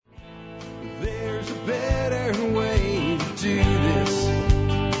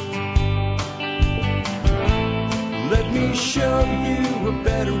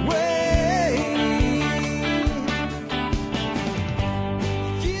better way.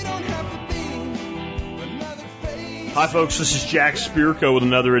 You don't have to be another face. Hi, folks. This is Jack Spirko with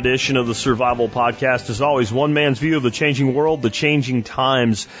another edition of the Survival Podcast. As always, one man's view of the changing world, the changing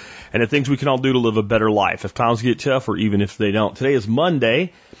times, and the things we can all do to live a better life if times get tough or even if they don't. Today is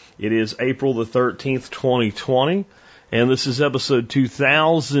Monday. It is April the 13th, 2020, and this is episode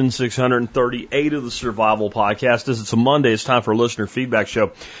 2638 of the Survival Podcast. As it's a Monday, it's time for a listener feedback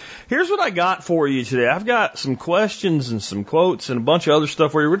show. Here's what I got for you today. I've got some questions and some quotes and a bunch of other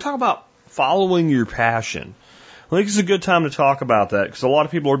stuff where we're talking about following your passion. I think it's a good time to talk about that because a lot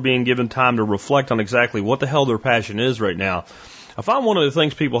of people are being given time to reflect on exactly what the hell their passion is right now. I find one of the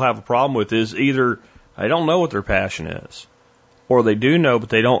things people have a problem with is either they don't know what their passion is, or they do know, but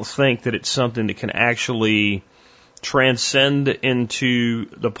they don't think that it's something that can actually transcend into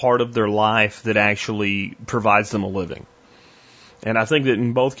the part of their life that actually provides them a living. And I think that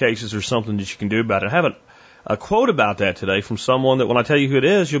in both cases there's something that you can do about it. I have a quote about that today from someone that when I tell you who it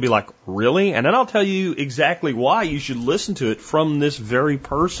is, you'll be like, really? And then I'll tell you exactly why you should listen to it from this very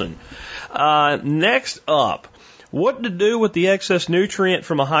person. Next up, what to do with the excess nutrient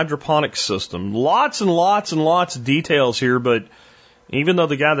from a hydroponic system. Lots and lots and lots of details here, but even though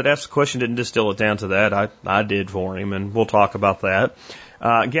the guy that asked the question didn't distill it down to that, I did for him, and we'll talk about that.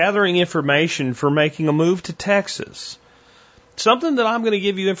 Gathering information for making a move to Texas. Something that I'm going to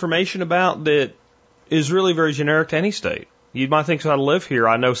give you information about that is really very generic to any state. You might think, so I live here,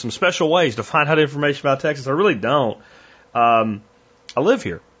 I know some special ways to find out information about Texas. I really don't. I live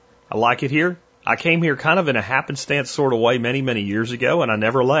here. I like it here. I came here kind of in a happenstance sort of way many, many years ago, and I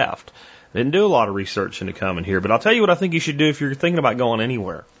never left. Didn't do a lot of research into coming here, but I'll tell you what I think you should do if you're thinking about going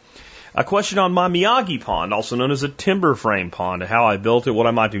anywhere. A question on my Miyagi pond, also known as a timber frame pond, how I built it, what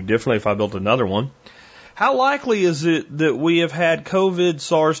I might do differently if I built another one. How likely is it that we have had COVID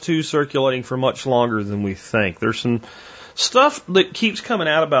SARS-2 circulating for much longer than we think? There's some stuff that keeps coming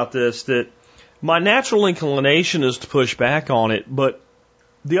out about this that my natural inclination is to push back on it, but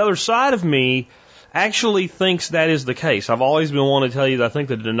the other side of me actually thinks that is the case. I've always been wanting to tell you that I think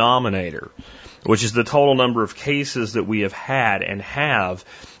the denominator, which is the total number of cases that we have had and have,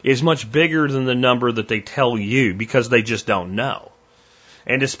 is much bigger than the number that they tell you because they just don't know.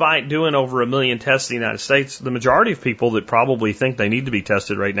 And despite doing over 1 million tests in the United States, the majority of people that probably think they need to be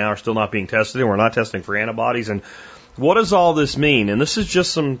tested right now are still not being tested, and we're not testing for antibodies. And what does all this mean? And this is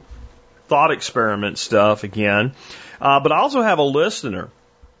just some thought experiment stuff again. But I also have a listener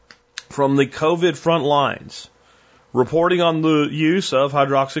from the COVID front lines reporting on the use of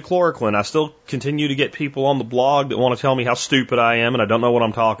hydroxychloroquine. I still continue to get people on the blog that want to tell me how stupid I am and I don't know what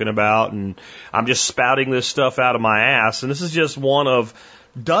I'm talking about and I'm just spouting this stuff out of my ass. And this is just one of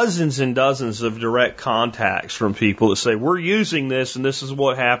dozens and dozens of direct contacts from people that say, we're using this and this is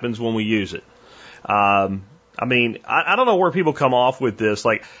what happens when we use it. I don't know where people come off with this.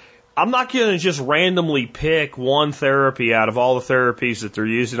 Like, I'm not going to just randomly pick one therapy out of all the therapies that they're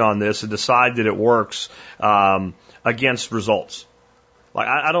using on this and decide that it works against results. Like,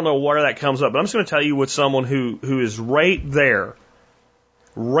 I don't know where that comes up, but I'm just going to tell you what someone who is right there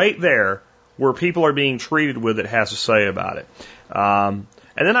where people are being treated with it has to say about it. And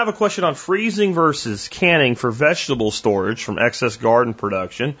then I have a question on freezing versus canning for vegetable storage from excess garden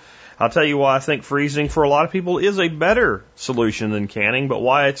production. I'll tell you why I think freezing for a lot of people is a better solution than canning, but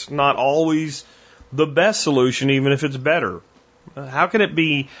why it's not always the best solution, even if it's better. How can it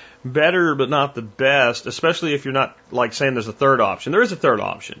be better but not the best, especially if you're not like saying there's a third option? There is a third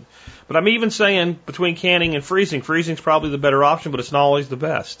option. But I'm even saying between canning and freezing, freezing's probably the better option, but it's not always the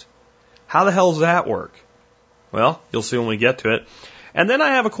best. How the hell does that work? Well, you'll see when we get to it. And then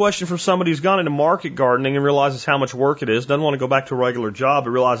I have a question from somebody who's gone into market gardening and realizes how much work it is, doesn't want to go back to a regular job,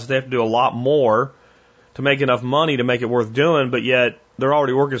 but realizes they have to do a lot more to make enough money to make it worth doing, but yet they're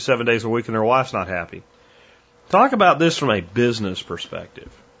already working 7 days a week and their wife's not happy. Talk about this from a business perspective,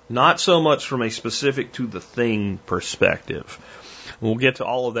 not so much from a specific to the thing perspective. We'll get to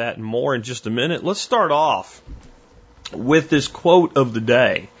all of that and more in just a minute. Let's start off with this quote of the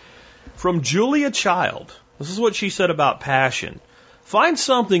day from Julia Child. This is what she said about passion. Find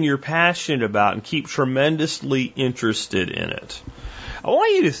something you're passionate about and keep tremendously interested in it. I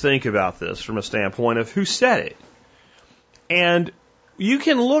want you to think about this from a standpoint of who said it. And you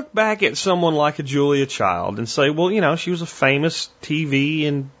can look back at someone like a Julia Child and say, well, you know, she was a famous TV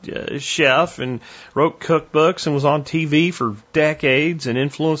and chef and wrote cookbooks and was on TV for decades and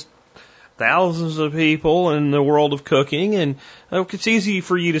influenced thousands of people in the world of cooking. And it's easy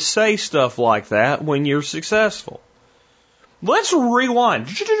for you to say stuff like that when you're successful. Let's rewind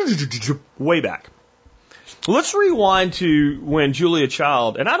way back. Let's rewind to when Julia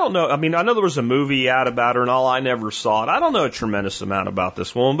Child, and I don't know, I mean, I know there was a movie out about her and all, I never saw it. I don't know a tremendous amount about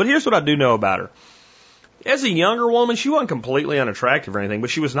this woman, but here's what I do know about her. As a younger woman, she wasn't completely unattractive or anything, but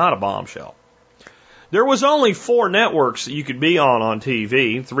she was not a bombshell. There was only 4 networks that you could be on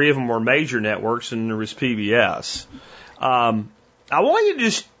TV. 3 of them were major networks, and there was PBS. I want you to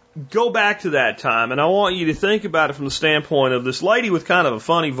just go back to that time, and I want you to think about it from the standpoint of this lady with kind of a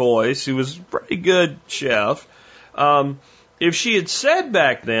funny voice who was a pretty good chef. If she had said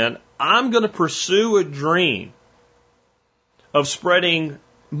back then, I'm going to pursue a dream of spreading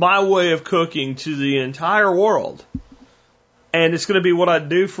my way of cooking to the entire world, and it's going to be what I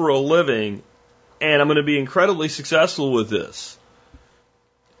do for a living, and I'm going to be incredibly successful with this,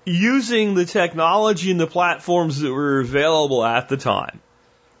 using the technology and the platforms that were available at the time,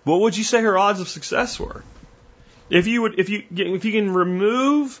 what would you say her odds of success were? If you can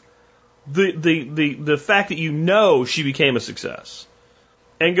remove the fact that you know she became a success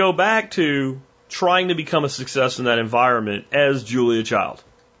and go back to trying to become a success in that environment as Julia Child.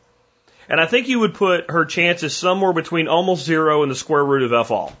 And I think you would put her chances somewhere between almost 0 and the square root of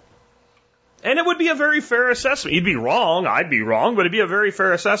F all. And it would be a very fair assessment. You'd be wrong, I'd be wrong, but it'd be a very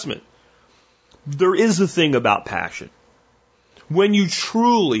fair assessment. There is a thing about passion. When you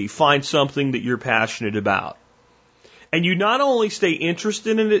truly find something that you're passionate about, and you not only stay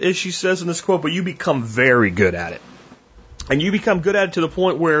interested in it, as she says in this quote, but you become very good at it. And you become good at it to the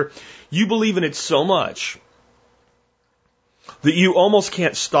point where you believe in it so much that you almost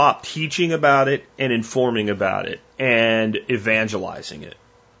can't stop teaching about it and informing about it and evangelizing it.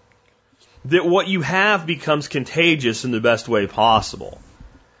 That what you have becomes contagious in the best way possible.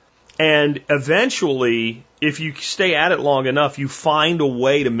 And eventually, if you stay at it long enough, you find a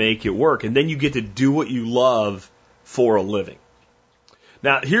way to make it work. And then you get to do what you love for a living.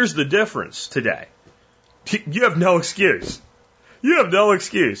 Now, here's the difference today. You have no excuse. You have no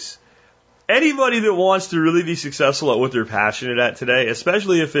excuse. Anybody that wants to really be successful at what they're passionate at today,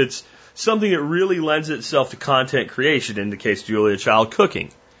 especially if it's something that really lends itself to content creation, in the case of Julia Child,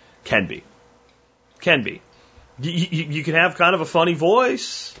 cooking, can be. Can be. You can have kind of a funny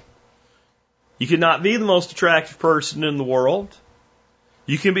voice. You can not be the most attractive person in the world.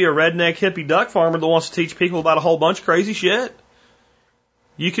 You can be a redneck hippie duck farmer that wants to teach people about a whole bunch of crazy shit.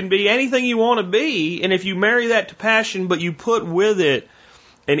 You can be anything you want to be, and if you marry that to passion, but you put with it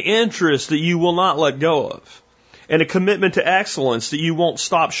an interest that you will not let go of, and a commitment to excellence that you won't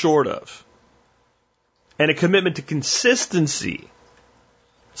stop short of, and a commitment to consistency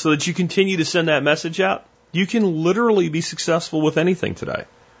so that you continue to send that message out, you can literally be successful with anything today.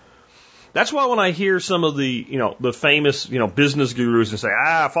 That's why when I hear some of the famous, business gurus and say,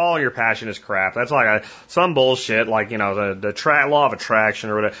 following your passion is crap. That's like some bullshit, like, the law of attraction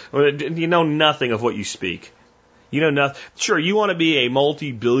or whatever. You know nothing of what you speak. You know nothing. Sure, you want to be a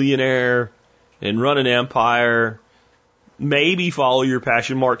multi-billionaire and run an empire. Maybe follow your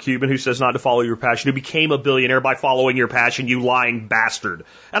passion. Mark Cuban, who says not to follow your passion, who became a billionaire by following your passion, you lying bastard.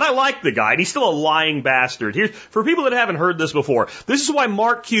 And I like the guy, and he's still a lying bastard. Here's, for people that haven't heard this before, this is why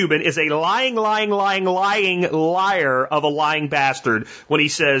Mark Cuban is a lying liar of a lying bastard when he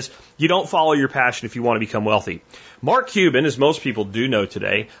says you don't follow your passion if you want to become wealthy. Mark Cuban, as most people do know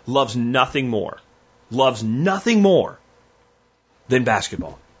today, loves nothing more than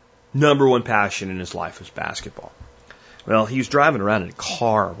basketball. Number one passion in his life is basketball. Well, he was driving around in a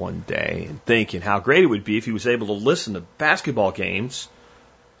car one day and thinking how great it would be if he was able to listen to basketball games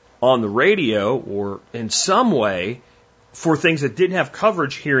on the radio or in some way for things that didn't have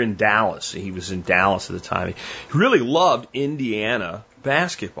coverage here in Dallas. He was in Dallas at the time. He really loved Indiana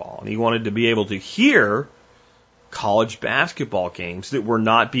basketball, and he wanted to be able to hear college basketball games that were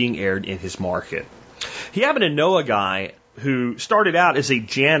not being aired in his market. He happened to know a guy who started out as a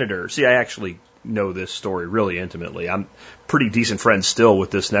janitor. See, I actually know this story really intimately. I'm pretty decent friends still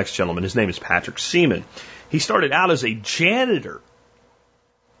with this next gentleman. His name is Patrick Seaman. He started out as a janitor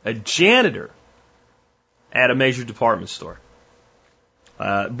at a major department store.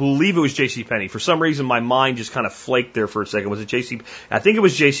 Believe it was JCPenney. For some reason, my mind just kind of flaked there for a second. Was it JC? I think it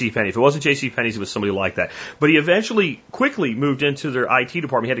was JCPenney. If it wasn't JCPenney's, it was somebody like that. But he eventually quickly moved into their IT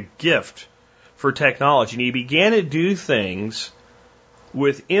department. He had a gift for technology, and he began to do things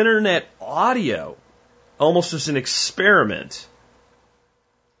with internet audio, almost as an experiment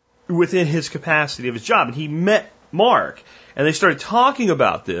within his capacity of his job. And he met Mark, and they started talking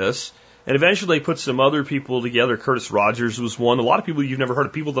about this, and eventually they put some other people together. Curtis Rogers was one. A lot of people you've never heard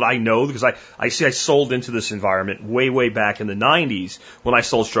of, people that I know, because I sold into this environment way back in the 90s when I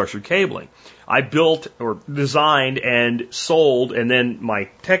sold structured cabling. I built or designed and sold, and then my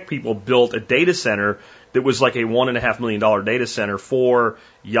tech people built a data center that was like a $1.5 million data center for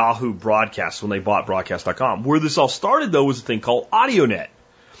Yahoo Broadcast when they bought broadcast.com. Where this all started, though, was a thing called AudioNet.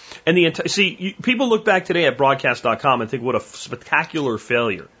 And people look back today at broadcast.com and think what a spectacular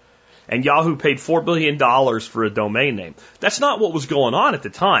failure. And Yahoo paid $4 billion for a domain name. That's not what was going on at the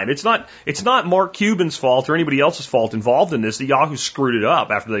time. It's not Mark Cuban's fault or anybody else's fault involved in this. The Yahoo screwed it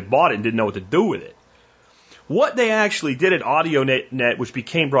up after they bought it and didn't know what to do with it. What they actually did at AudioNet, which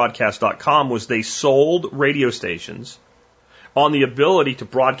became broadcast.com, was they sold radio stations on the ability to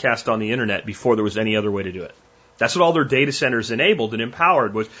broadcast on the internet before there was any other way to do it. That's what all their data centers enabled and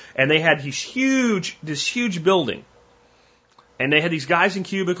empowered was, and they had this huge building. And they had these guys in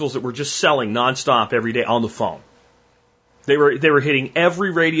cubicles that were just selling nonstop every day on the phone. They were hitting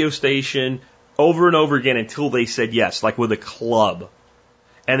every radio station over and over again until they said yes, like with a club.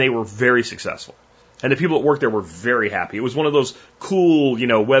 And they were very successful. And the people that worked there were very happy. It was one of those cool,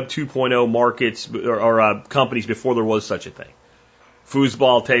 Web 2.0 markets or companies before there was such a thing.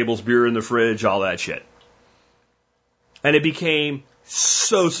 Foosball tables, beer in the fridge, all that shit. And it became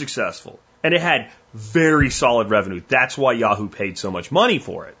so successful. And it had very solid revenue. That's why Yahoo paid so much money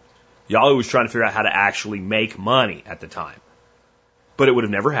for it. Yahoo was trying to figure out how to actually make money at the time. But it would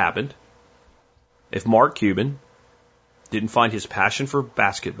have never happened if Mark Cuban didn't find his passion for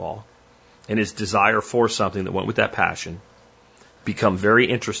basketball and his desire for something that went with that passion, become very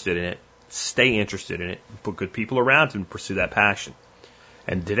interested in it, stay interested in it, and put good people around him to pursue that passion.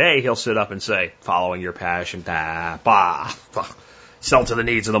 And today he'll sit up and say, following your passion, sell to the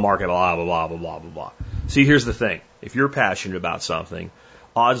needs of the market, blah, blah, blah, blah, blah, blah, blah. See, here's the thing. If you're passionate about something,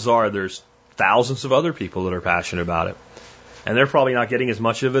 odds are there's thousands of other people that are passionate about it. And they're probably not getting as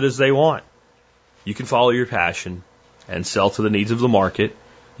much of it as they want. You can follow your passion and sell to the needs of the market.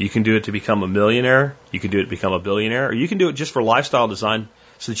 You can do it to become a millionaire. You can do it to become a billionaire. Or you can do it just for lifestyle design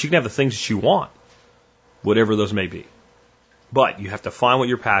so that you can have the things that you want, whatever those may be. But you have to find what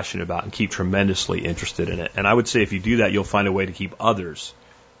you're passionate about and keep tremendously interested in it. And I would say if you do that, you'll find a way to keep others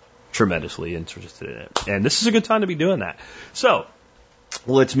tremendously interested in it. And this is a good time to be doing that. So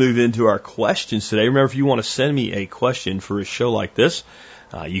let's move into our questions today. Remember, if you want to send me a question for a show like this,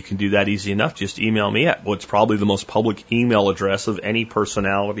 you can do that easy enough. Just email me at what's probably the most public email address of any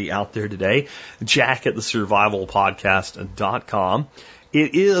personality out there today, jack@thesurvivalpodcast.com.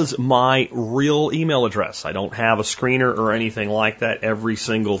 It is my real email address. I don't have a screener or anything like that. Every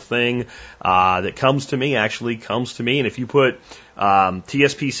single thing that comes to me actually comes to me. And if you put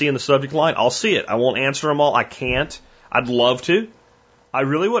TSPC in the subject line, I'll see it. I won't answer them all. I can't. I'd love to. I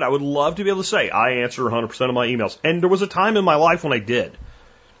really would. I would love to be able to say I answer 100% of my emails. And there was a time in my life when I did.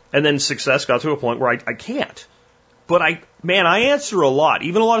 And then success got to a point where I can't. But I answer a lot.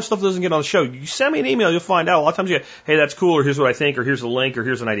 Even a lot of stuff that doesn't get on the show. You send me an email, you'll find out. A lot of times you go, hey, that's cool, or here's what I think, or here's a link, or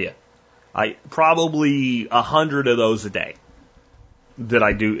here's an idea. Probably 100 of those a day that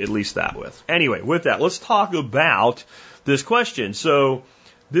I do at least that with. Anyway, with that, let's talk about this question. So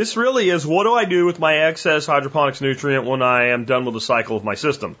this really is, what do I do with my excess hydroponics nutrient when I am done with the cycle of my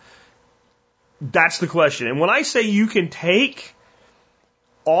system? That's the question. And when I say you can take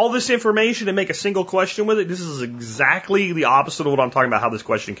all this information and make a single question with it, this is exactly the opposite of what I'm talking about, how this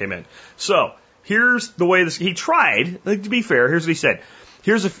question came in. So, here's the way he tried, to be fair, here's what he said.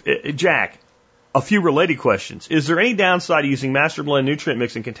 Here's Jack, a few related questions. Is there any downside to using master blend nutrient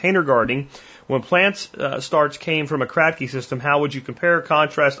mix in container gardening? When plant starts came from a Kratky system, how would you compare,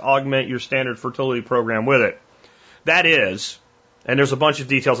 contrast, augment your standard fertility program with it? That is, and there's a bunch of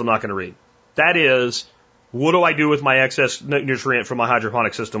details I'm not going to read. That is, what do I do with my excess nutrient from my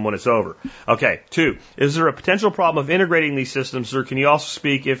hydroponic system when it's over? Okay. 2, is there a potential problem of integrating these systems, or can you also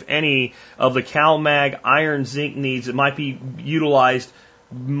speak, if any, of the CalMag iron zinc needs that might be utilized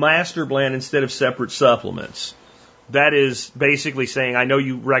master blend instead of separate supplements? That is basically saying, I know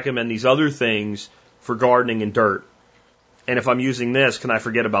you recommend these other things for gardening and dirt. And if I'm using this, can I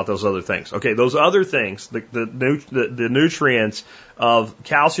forget about those other things? Okay, those other things, the nutrients of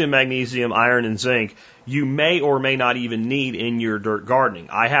calcium, magnesium, iron, and zinc, you may or may not even need in your dirt gardening.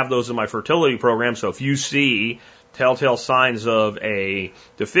 I have those in my fertility program, so if you see telltale signs of a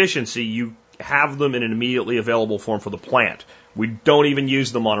deficiency, you have them in an immediately available form for the plant. We don't even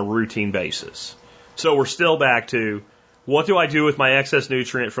use them on a routine basis. So we're still back to, what do I do with my excess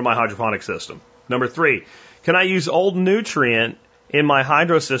nutrient from my hydroponic system? Number 3, can I use old nutrient in my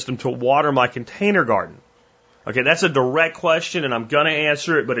hydro system to water my container garden? Okay, that's a direct question, and I'm going to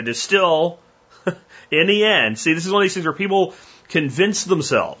answer it, but it is still, in the end, see, this is one of these things where people convince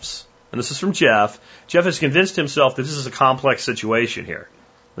themselves, and this is from Jeff. Jeff has convinced himself that this is a complex situation here.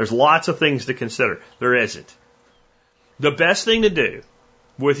 There's lots of things to consider. There isn't. The best thing to do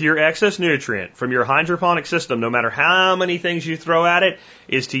with your excess nutrient from your hydroponic system, no matter how many things you throw at it,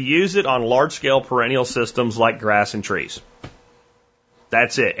 is to use it on large-scale perennial systems like grass and trees.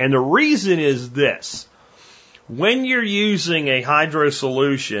 That's it. And the reason is this. When you're using a hydro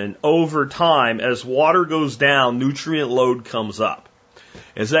solution over time, as water goes down, nutrient load comes up.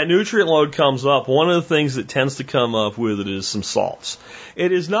 As that nutrient load comes up, one of the things that tends to come up with it is some salts.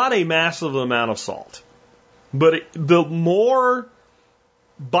 It is not a massive amount of salt, but the more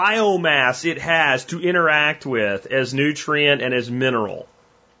biomass it has to interact with as nutrient and as mineral,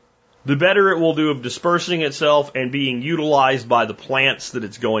 the better it will do of dispersing itself and being utilized by the plants that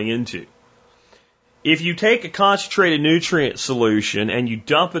it's going into. If you take a concentrated nutrient solution and you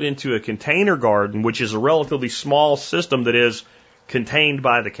dump it into a container garden, which is a relatively small system that is contained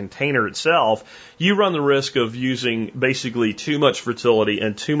by the container itself, you run the risk of using basically too much fertility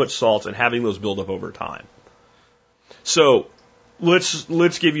and too much salt and having those build up over time. So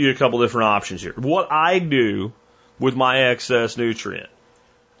let's give you a couple different options here. What I do with my excess nutrient,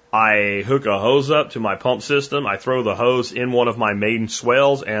 I hook a hose up to my pump system, I throw the hose in one of my main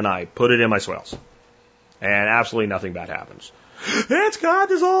swales, and I put it in my swales. And absolutely nothing bad happens. It's got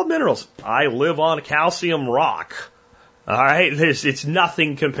dissolved minerals. I live on a calcium rock. All right, it's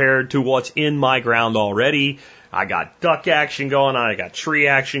nothing compared to what's in my ground already. I got duck action going on, I got tree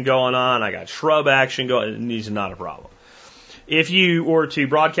action going on, I got shrub action going on. These are not a problem. If you were to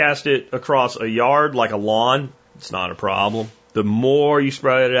broadcast it across a yard like a lawn, it's not a problem. The more you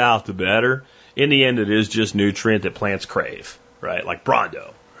spread it out, the better. In the end, it is just nutrient that plants crave, right? Like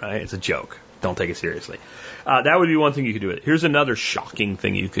Brondo, right? It's a joke. Don't take it seriously. That would be one thing you could do with it. Here's another shocking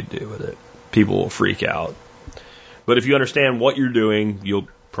thing you could do with it. People will freak out. But if you understand what you're doing, you'll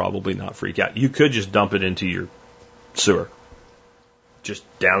probably not freak out. You could just dump it into your sewer. Just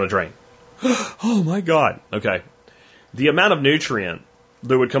down the drain. Oh my God. Okay. The amount of nutrient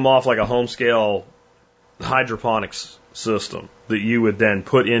that would come off like a home scale hydroponics system that you would then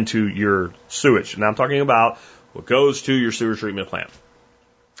put into your sewage. Now I'm talking about what goes to your sewer treatment plant.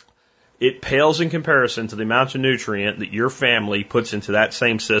 It pales in comparison to the amount of nutrient that your family puts into that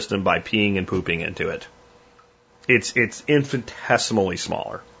same system by peeing and pooping into it. It's infinitesimally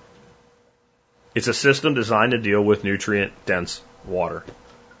smaller. It's a system designed to deal with nutrient-dense water.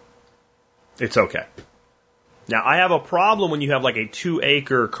 It's okay. Now, I have a problem when you have like a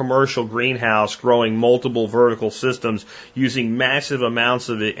 2-acre commercial greenhouse growing multiple vertical systems using massive amounts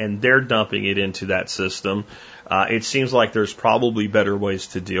of it, and they're dumping it into that system. It seems like there's probably better ways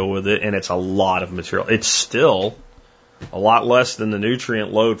to deal with it, and it's a lot of material. It's still a lot less than the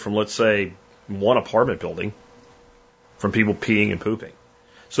nutrient load from, let's say, one apartment building from people peeing and pooping.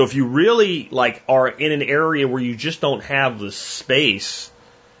 So if you really like are in an area where you just don't have the space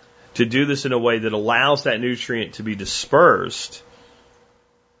to do this in a way that allows that nutrient to be dispersed,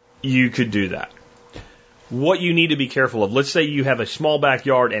 you could do that. What you need to be careful of, let's say you have a small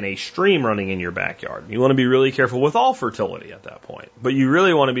backyard and a stream running in your backyard. You want to be really careful with all fertility at that point. But you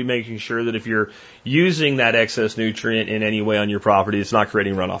really want to be making sure that if you're using that excess nutrient in any way on your property, it's not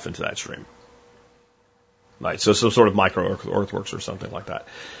creating runoff into that stream. Right, so some sort of micro earthworks or something like that.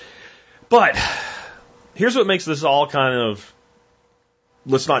 But here's what makes this all kind of,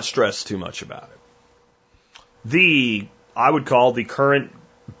 let's not stress too much about it. I would call the current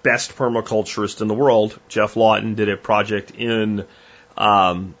best permaculturist in the world, Jeff Lawton, did a project in,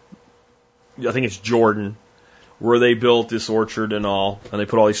 I think it's Jordan, where they built this orchard and all, and they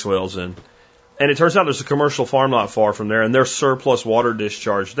put all these swales in. And it turns out there's a commercial farm not far from there, and their surplus water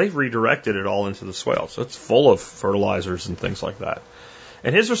discharge, they've redirected it all into the swale. So it's full of fertilizers and things like that.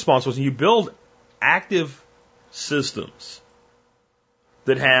 And his response was, you build active systems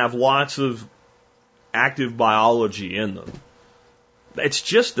that have lots of active biology in them. It's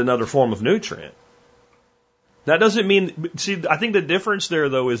just another form of nutrient. That doesn't mean, see, I think the difference there,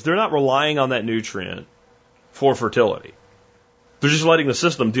 though, is they're not relying on that nutrient for fertility. They're just letting the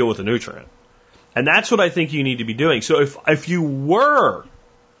system deal with the nutrient. And that's what I think you need to be doing. So if you were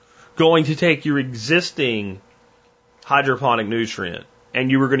going to take your existing hydroponic nutrient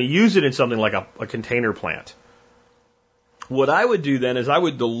and you were going to use it in something like a container plant, what I would do then is I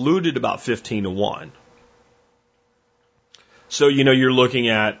would dilute it about 15-1. So, you're looking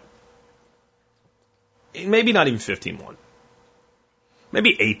at maybe not even 15-1,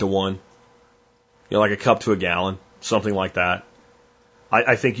 maybe 8-1, like a cup to a gallon, something like that.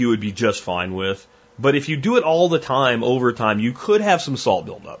 I think you would be just fine with. But if you do it all the time, over time, you could have some salt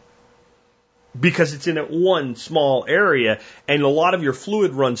buildup. Because it's in one small area, and a lot of your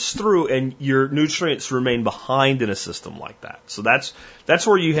fluid runs through, and your nutrients remain behind in a system like that. So that's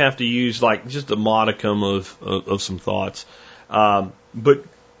where you have to use like just a modicum of some thoughts. But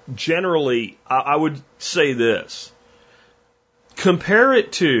generally, I would say this. Compare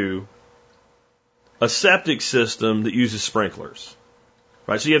it to a septic system that uses sprinklers.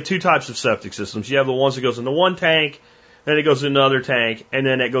 Right? So you have two types of septic systems. You have the ones that goes into one tank, then it goes into another tank, and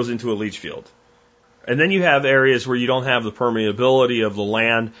then it goes into a leach field. And then you have areas where you don't have the permeability of the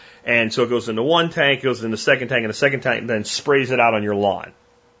land, and so it goes into one tank, goes into the second tank, and the second tank, and then sprays it out on your lawn.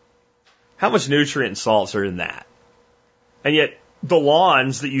 How much nutrient and salts are in that? And yet, the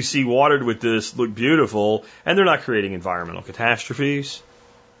lawns that you see watered with this look beautiful, and they're not creating environmental catastrophes.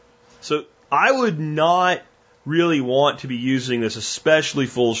 So I would not really want to be using this, especially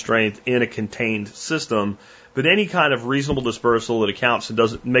full strength, in a contained system. But any kind of reasonable dispersal that accounts and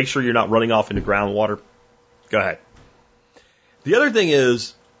doesn't make sure you're not running off into groundwater. Go ahead. The other thing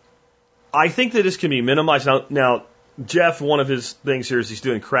is, I think that this can be minimized. Now, Jeff, one of his things here is he's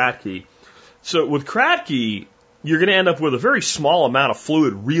doing Kratky. So with Kratky, you're going to end up with a very small amount of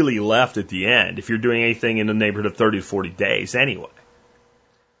fluid really left at the end if you're doing anything in the neighborhood of 30 to 40 days anyway.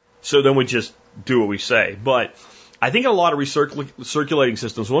 So then we just do what we say. But I think in a lot of recirculating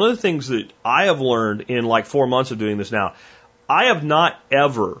systems, one of the things that I have learned in like 4 months of doing this now, I have not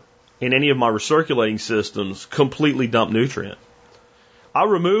ever in any of my recirculating systems completely dumped nutrient. I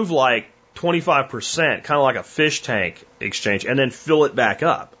remove like 25%, kind of like a fish tank exchange, and then fill it back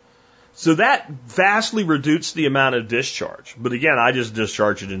up. So that vastly reduced the amount of discharge. But again, I just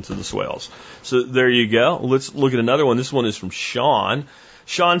discharge it into the swales. So there you go. Let's look at another one. This one is from Sean.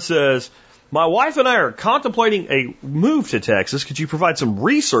 Sean says, my wife and I are contemplating a move to Texas. Could you provide some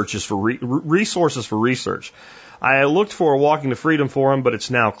resources for research? I looked for a Walking to Freedom forum, but it's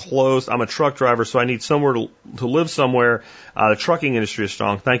now closed. I'm a truck driver, so I need somewhere to live somewhere. The trucking industry is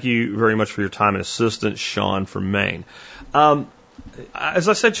strong. Thank you very much for your time and assistance, Sean from Maine. As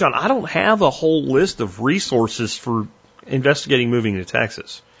I said, Sean, I don't have a whole list of resources for investigating moving to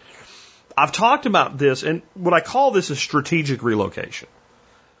Texas. I've talked about this, and what I call this is strategic relocation.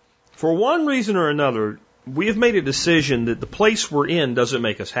 For one reason or another, we have made a decision that the place we're in doesn't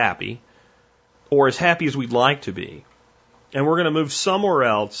make us happy, or as happy as we'd like to be, and we're going to move somewhere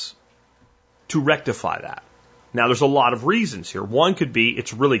else to rectify that. Now, there's a lot of reasons here. One could be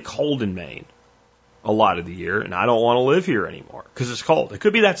it's really cold in Maine a lot of the year, and I don't want to live here anymore because it's cold. It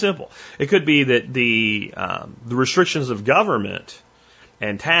could be that simple. It could be that the restrictions of government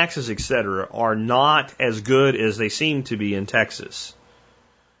and taxes, etc., are not as good as they seem to be in Texas.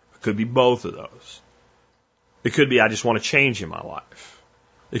 It could be both of those. It could be I just want to change in my life.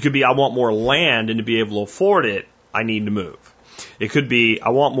 It could be I want more land, and to be able to afford it, I need to move. It could be I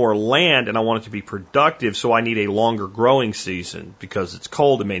want more land and I want it to be productive, so I need a longer growing season because it's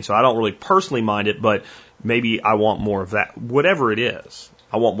cold in Maine. So I don't really personally mind it, but maybe I want more of that. Whatever it is,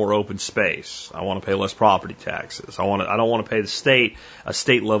 I want more open space. I want to pay less property taxes. I don't want to pay the state a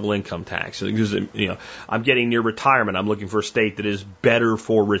state level income tax because I'm getting near retirement. I'm looking for a state that is better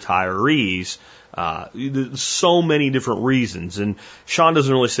for retirees. So many different reasons, and Sean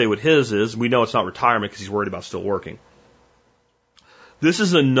doesn't really say what his is. We know it's not retirement because he's worried about still working. This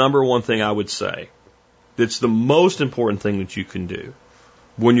is the number one thing I would say that's the most important thing that you can do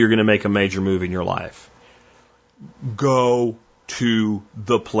when you're going to make a major move in your life. Go to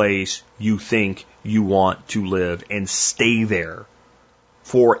the place you think you want to live and stay there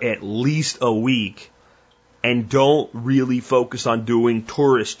for at least a week, and don't really focus on doing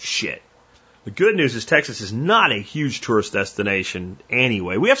tourist shit. The good news is Texas is not a huge tourist destination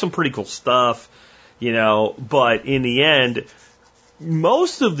anyway. We have some pretty cool stuff, but in the end,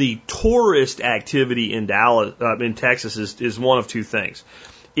 most of the tourist activity in Texas is one of two things.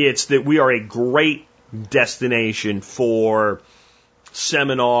 It's that we are a great destination for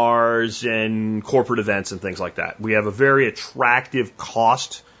seminars and corporate events and things like that. We have a very attractive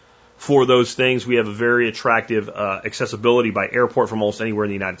cost for those things. We have a very attractive accessibility by airport from almost anywhere in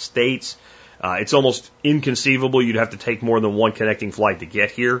the United States. It's almost inconceivable you'd have to take more than one connecting flight to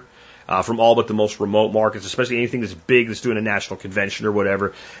get here. From all but the most remote markets, especially anything that's big that's doing a national convention or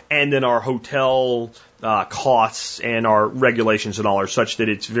whatever. And then our hotel costs and our regulations and all are such that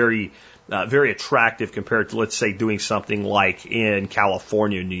it's very attractive compared to, let's say, doing something like in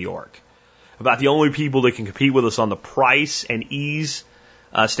California, New York. About the only people that can compete with us on the price and ease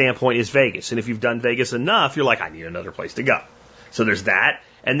standpoint is Vegas. And if you've done Vegas enough, you're like, I need another place to go. So there's that.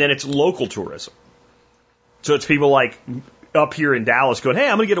 And then it's local tourism. So it's people like up here in Dallas going, hey,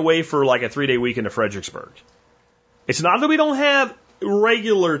 I'm going to get away for like a 3-day weekend to Fredericksburg. It's not that we don't have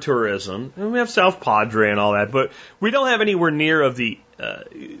regular tourism, and we have South Padre and all that, but we don't have anywhere near of the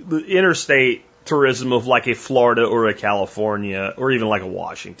interstate tourism of like a Florida or a California or even like a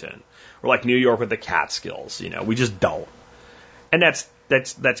Washington or like New York with the Catskills. We just don't. And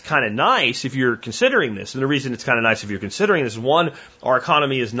that's kind of nice if you're considering this. And the reason it's kind of nice if you're considering this is, one, our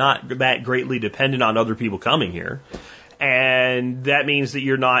economy is not that greatly dependent on other people coming here. And that means that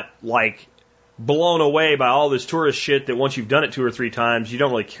you're not like blown away by all this tourist shit that once you've done it 2 or 3 times, you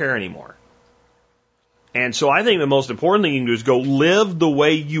don't really care anymore. And so I think the most important thing you can do is go live the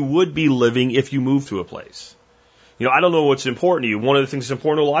way you would be living if you moved to a place. You know, I don't know what's important to you. One of the things that's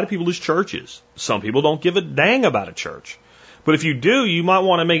important to a lot of people is churches. Some people don't give a dang about a church. But if you do, you might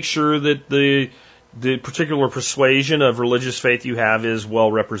want to make sure that the particular persuasion of religious faith you have is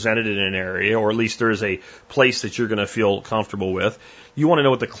well represented in an area, or at least there is a place that you're going to feel comfortable with. You want to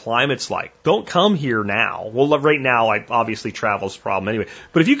know what the climate's like. Don't come here now. Well, right now, like, obviously travel's a problem anyway.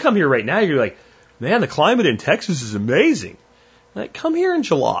 But if you come here right now, you're like, man, the climate in Texas is amazing. Like, come here in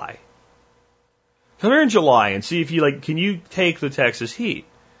July. Come here in July and see if you like, can you take the Texas heat?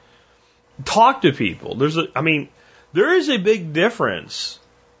 Talk to people. There is a big difference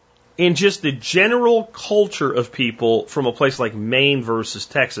in just the general culture of people from a place like Maine versus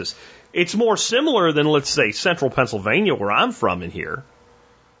Texas. It's more similar than, let's say, central Pennsylvania, where I'm from in here.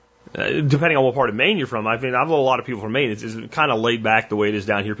 Depending on what part of Maine you're from. I've known a lot of people from Maine. It's kind of laid back the way it is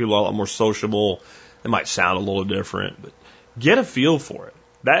down here. People are a lot more sociable. It might sound a little different, but get a feel for it.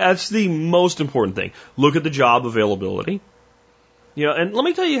 That's the most important thing. Look at the job availability. You know, and let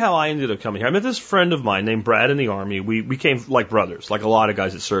me tell you how I ended up coming here. I met this friend of mine named Brad in the Army. We became like brothers, like a lot of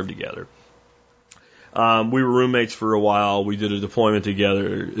guys that served together. We were roommates for a while. We did a deployment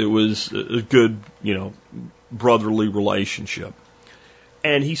together. It was a good, you know, brotherly relationship.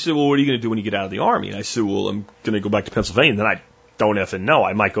 And he said, well, what are you going to do when you get out of the Army? And I said, well, I'm going to go back to Pennsylvania. Then I don't effing know.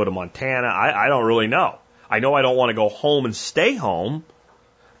 I might go to Montana. I don't really know. I know I don't want to go home and stay home.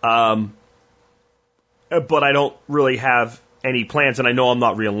 But I don't really have any plans, and I know I'm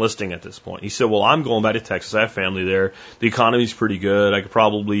not re-enlisting at this point. He said, well, I'm going back to Texas. I have family there. The economy's pretty good. I could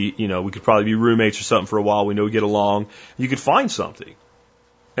probably, you know, we could probably be roommates or something for a while. We know we get along. You could find something.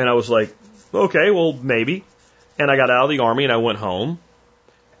 And I was like, okay, well, maybe. And I got out of the Army and I went home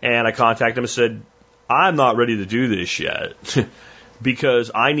and I contacted him and said, I'm not ready to do this yet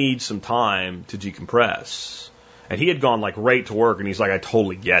because I need some time to decompress. And he had gone like right to work and he's like, I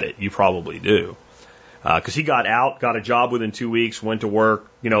totally get it. You probably do. Because he got out, got a job within 2 weeks, went to work,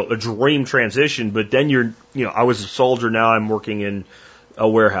 you know, a dream transition. But then I was a soldier. Now I'm working in a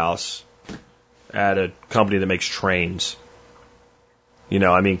warehouse at a company that makes trains. You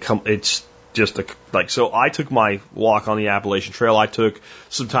know, I mean, it's just so I took my walk on the Appalachian Trail. I took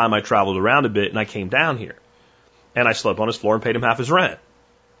some time. I traveled around a bit and I came down here and I slept on his floor and paid him half his rent.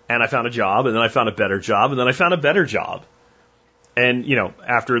 And I found a job and then I found a better job and then I found a better job. And, you know,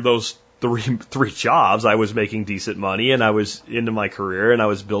 after those three jobs, I was making decent money and I was into my career and I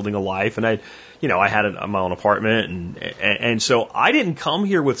was building a life and I had my own apartment and so I didn't come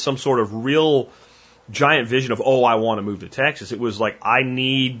here with some sort of real giant vision of, I want to move to Texas. It was like, I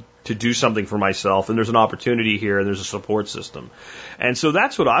need to do something for myself and there's an opportunity here and there's a support system. And so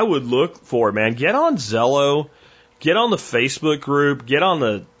that's what I would look for, man. Get on Zello, get on the Facebook group, get on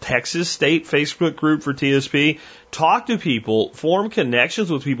the Texas State Facebook group for TSP, talk to people, form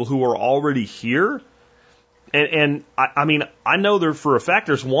connections with people who are already here. And I mean, I know there for a fact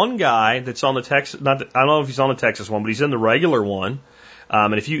there's one guy that's on the Texas, I don't know if he's on the Texas one, but he's in the regular one.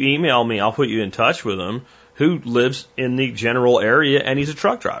 And if you email me, I'll put you in touch with him, who lives in the general area and he's a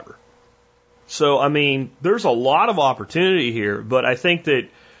truck driver. So, I mean, there's a lot of opportunity here, but I think that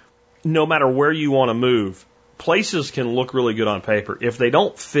no matter where you want to move, places can look really good on paper if they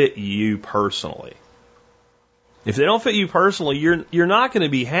don't fit you personally. If they don't fit you personally, you're not going to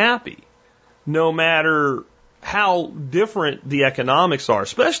be happy, no matter how different the economics are.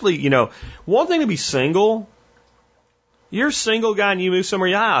 Especially, you know, one thing to be single. You're a single guy and you move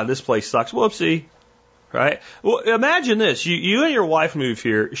somewhere. This place sucks. Whoopsie, right? Well, imagine this: you and your wife move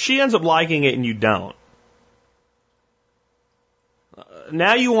here. She ends up liking it and you don't.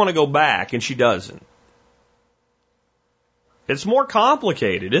 Now you want to go back and she doesn't. It's more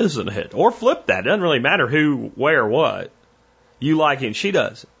complicated, isn't it? Or flip that. It doesn't really matter who, where, what. You like it and she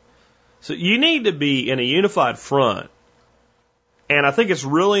doesn't. So you need to be in a unified front. And I think it's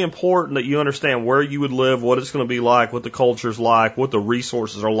really important that you understand where you would live, what it's going to be like, what the culture's like, what the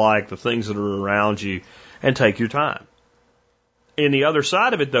resources are like, the things that are around you, and take your time. And the other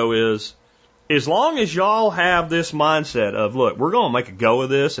side of it, though, is as long as y'all have this mindset of, look, we're going to make a go of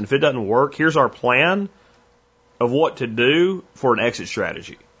this, and if it doesn't work, here's our plan of what to do for an exit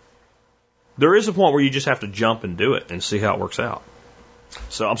strategy. There is a point where you just have to jump and do it and see how it works out.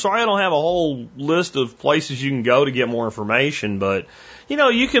 So I'm sorry I don't have a whole list of places you can go to get more information, but you know,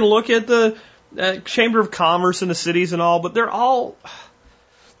 you can look at the Chamber of Commerce in the cities and all, but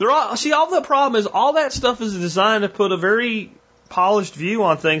see, all the problem is all that stuff is designed to put a very polished view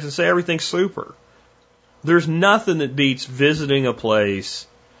on things and say everything's super. There's nothing that beats visiting a place,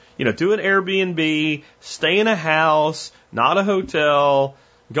 do an Airbnb, stay in a house, not a hotel,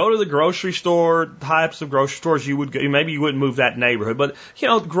 go to the grocery store, types of grocery stores you would go, maybe you wouldn't move that neighborhood, but,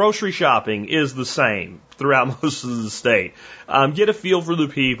 grocery shopping is the same throughout most of the state. Get a feel for the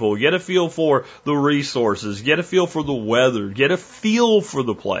people, get a feel for the resources, get a feel for the weather, get a feel for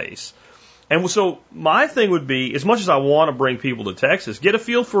the place. And so my thing would be, as much as I want to bring people to Texas, get a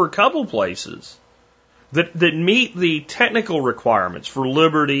feel for a couple places that meet the technical requirements for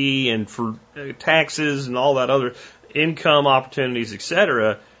liberty and for taxes and all that other income opportunities,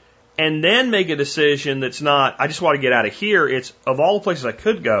 etc., and then make a decision that's not, I just want to get out of here. It's, of all the places I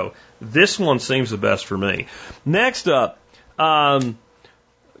could go, this one seems the best for me. Next up,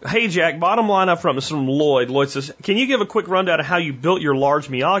 hey Jack, bottom line up front is from Lloyd. Lloyd says, can you give a quick rundown of how you built your large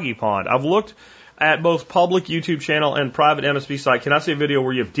Miyagi pond? I've looked at both public YouTube channel and private MSP site. Can I see a video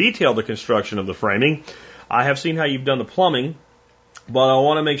where you have detailed the construction of the framing? I have seen how you've done the plumbing, but I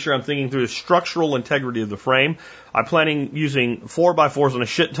want to make sure I'm thinking through the structural integrity of the frame. I'm planning using 4x4s and a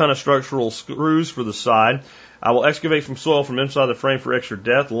shit ton of structural screws for the side. I will excavate some soil from inside the frame for extra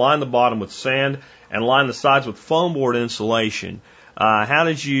depth, line the bottom with sand, and line the sides with foam board insulation. How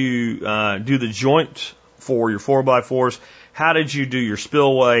did you do the joint for your 4x4s? How did you do your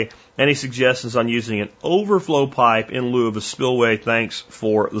spillway? Any suggestions on using an overflow pipe in lieu of a spillway? Thanks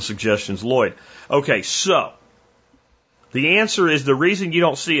for the suggestions, Lloyd. Okay, so the answer is the reason you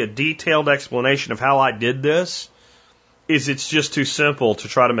don't see a detailed explanation of how I did this is it's just too simple to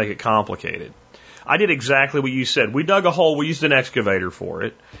try to make it complicated. I did exactly what you said. We dug a hole. We used an excavator for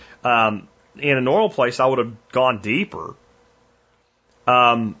it. In a normal place, I would have gone deeper.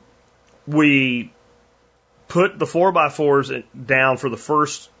 We put the 4x4s down for the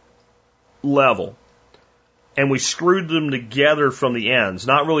first level, and we screwed them together from the ends,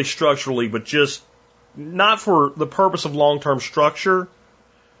 not really structurally, but just not for the purpose of long-term structure,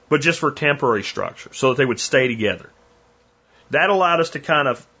 but just for temporary structure, so that they would stay together. That allowed us to kind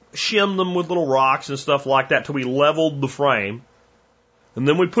of shim them with little rocks and stuff like that till we leveled the frame, and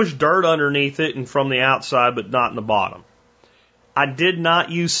then we pushed dirt underneath it and from the outside, but not in the bottom. I did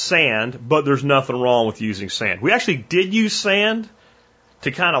not use sand, but there's nothing wrong with using sand. We actually did use sand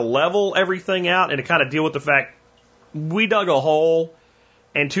to kind of level everything out and to kind of deal with the fact we dug a hole,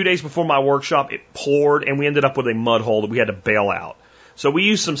 and 2 days before my workshop it poured, and we ended up with a mud hole that we had to bail out. So we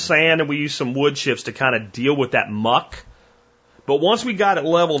used some sand and we used some wood chips to kind of deal with that muck. But once we got it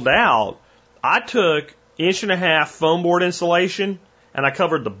leveled out, I took 1.5 foam board insulation and I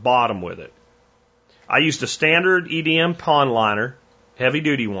covered the bottom with it. I used a standard EDM pond liner, heavy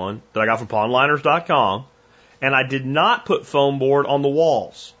duty one, that I got from pondliners.com, and I did not put foam board on the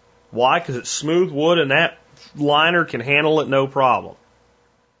walls. Why? Because it's smooth wood and that liner can handle it no problem.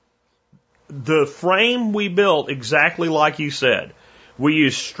 The frame we built exactly like you said. We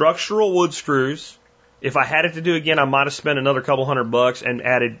used structural wood screws. If I had it to do again, I might have spent another couple $100 and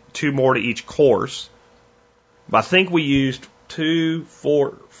added 2 more to each course. But I think we used 2,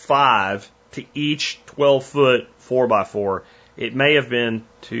 4, 5 to each 12-foot 4x4. It may have been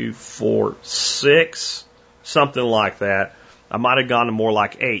 2, 4, 6, something like that. I might have gone to more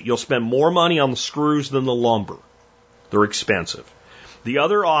like 8. You'll spend more money on the screws than the lumber. They're expensive. The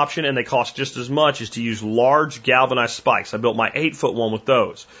other option, and they cost just as much, is to use large galvanized spikes. I built my 8-foot one with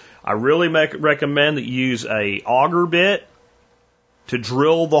those. I really recommend that you use a auger bit to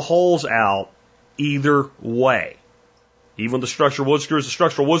drill the holes out either way. Even the structural wood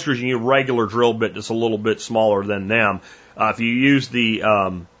screws, you need a regular drill bit that's a little bit smaller than them. If you use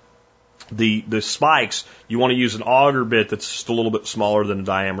the spikes, you want to use an auger bit that's just a little bit smaller than the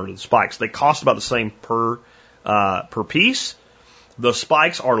diameter of the spikes. They cost about the same per piece. The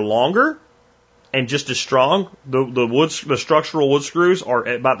spikes are longer and just as strong. The structural wood screws are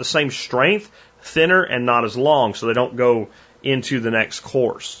about the same strength, thinner and not as long, so they don't go into the next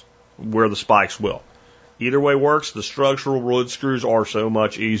course where the spikes will. Either way works. The structural wood screws are so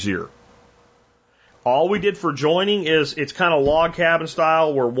much easier. All we did for joining is it's kind of log cabin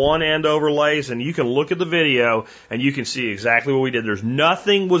style where one end overlays, and you can look at the video and you can see exactly what we did. There's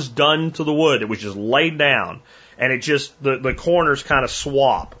nothing was done to the wood. It was just laid down. And it just, the corners kind of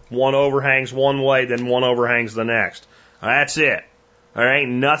swap. One overhangs one way, then one overhangs the next. That's it. There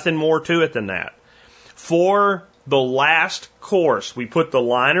ain't nothing more to it than that. For the last course, we put the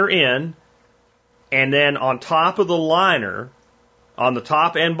liner in, and then on top of the liner, on the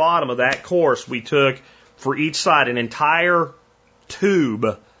top and bottom of that course, we took, for each side, an entire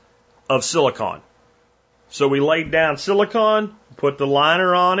tube of silicone. So we laid down silicone, put the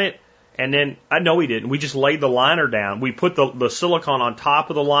liner on it, and then, no we didn't, we just laid the liner down. We put the silicone on top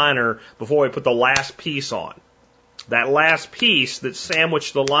of the liner before we put the last piece on. That last piece that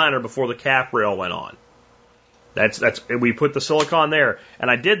sandwiched the liner before the cap rail went on. We put the silicone there. And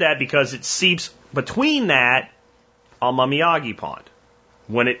I did that because it seeps between that on my Miyagi pond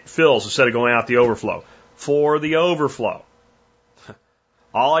when it fills instead of going out the overflow. For the overflow,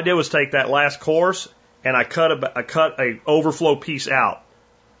 all I did was take that last course and I cut a overflow piece out.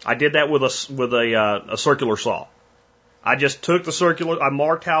 I did that with a circular saw. I just took I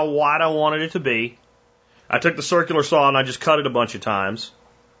marked how wide I wanted it to be. I took the circular saw and I just cut it a bunch of times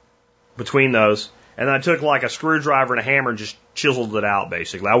between those. And then I took like a screwdriver and a hammer and just chiseled it out,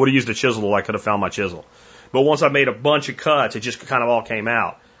 basically. I would have used a chisel, I could have found my chisel. But once I made a bunch of cuts, it just kind of all came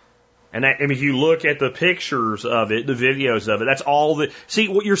out. And if you look at the pictures of it, the videos of it, that's all that, see,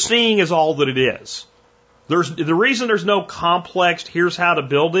 what you're seeing is all that it is. The reason there's no complex, here's how to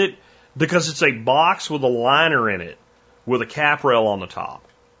build it, because it's a box with a liner in it, with a cap rail on the top.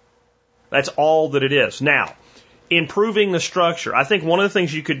 That's all that it is. Now, improving the structure. I think one of the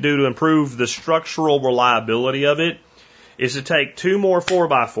things you could do to improve the structural reliability of it is to take 2 more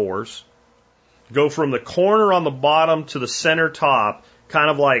 4x4s, go from the corner on the bottom to the center top, kind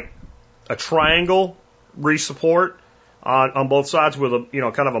of like a triangle re-support on both sides with a,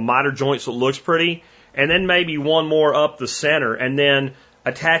 kind of a miter joint so it looks pretty, and then maybe 1 more up the center, and then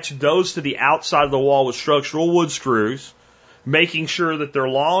attach those to the outside of the wall with structural wood screws, making sure that they're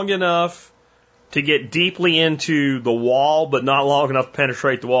long enough to get deeply into the wall, but not long enough to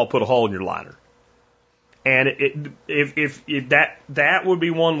penetrate the wall, put a hole in your liner. And if that would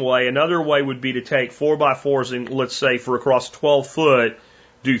be one way. Another way would be to take 4x4s and, let's say, for across 12 foot,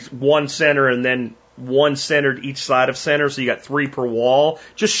 do 1 center and then 1 centered each side of center, so you got 3 per wall,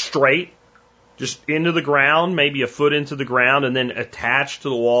 just straight, just into the ground, maybe a foot into the ground, and then attached to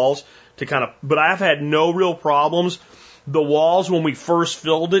the walls to kind of. But I've had no real problems. The walls, when we first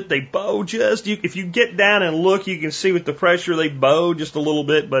filled it, they bow just. If you get down and look, you can see with the pressure they bow just a little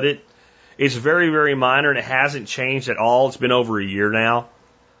bit, but it's very, very minor and it hasn't changed at all. It's been over a year now.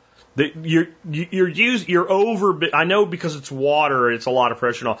 You're over. I know because it's water, it's a lot of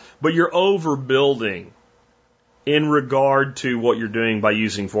pressure and all, but you're overbuilding in regard to what you're doing by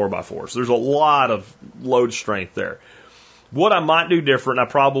using 4x4s. There's a lot of load strength there. What I might do different, I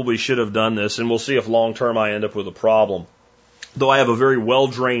probably should have done this, and we'll see if long term I end up with a problem. Though I have a very well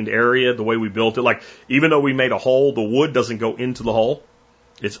drained area, the way we built it, like even though we made a hole, the wood doesn't go into the hole.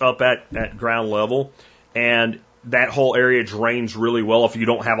 It's up at ground level, and that whole area drains really well if you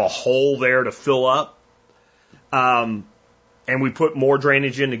don't have a hole there to fill up. And we put more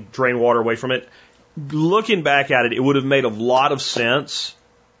drainage in to drain water away from it. Looking back at it, it would have made a lot of sense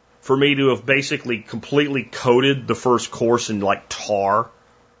for me to have basically completely coated the first course in like tar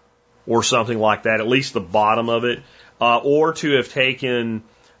or something like that, at least the bottom of it, or to have taken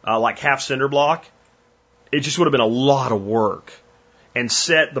like half cinder block. It just would have been a lot of work, and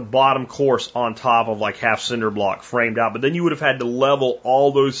set the bottom course on top of like half cinder block framed out. But then you would have had to level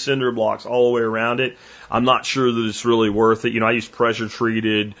all those cinder blocks all the way around it. I'm not sure that it's really worth it. I use pressure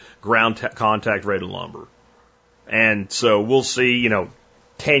treated ground contact rated lumber. And so we'll see,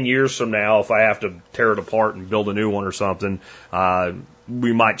 10 years from now, if I have to tear it apart and build a new one or something,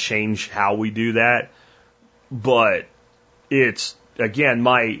 we might change how we do that. But it's, again,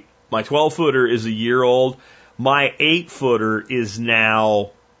 my 12-footer is a year old. My 8-footer is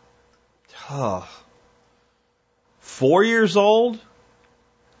now 4 years old.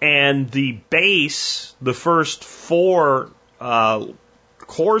 And the base, the first 4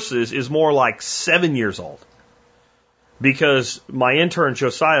 courses, is more like 7 years old. Because my intern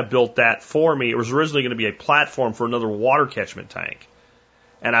Josiah built that for me. It was originally going to be a platform for another water catchment tank.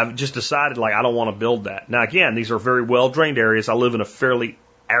 And I've just decided, I don't want to build that. Now, again, these are very well-drained areas. I live in a fairly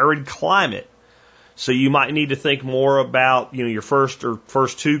arid climate. So you might need to think more about, your first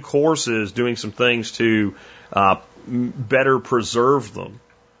 2 courses, doing some things to better preserve them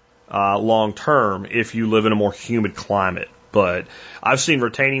long term if you live in a more humid climate. But I've seen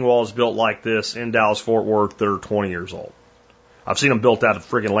retaining walls built like this in Dallas-Fort Worth that are 20 years old. I've seen them built out of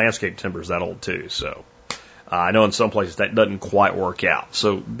friggin' landscape timbers that old too. So I know in some places that doesn't quite work out.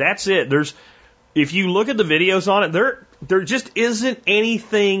 So that's it. If you look at the videos on it, there just isn't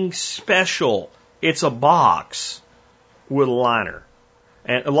anything special. It's a box with a liner.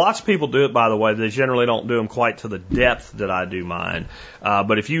 And lots of people do it, by the way. They generally don't do them quite to the depth that I do mine.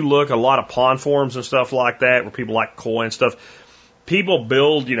 But if you look, a lot of pond forums and stuff like that, where people like koi and stuff, people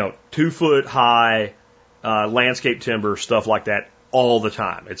build, 2-foot high landscape timber, stuff like that, all the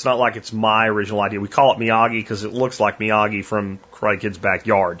time. It's not like it's my original idea. We call it Miyagi because it looks like Miyagi from Karate Kid's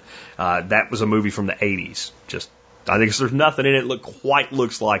Backyard. That was a movie from the 80s. I think there's nothing in it that quite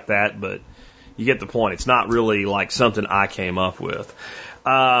looks like that, but you get the point. It's not really like something I came up with.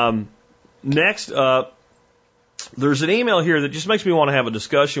 Next up, there's an email here that just makes me want to have a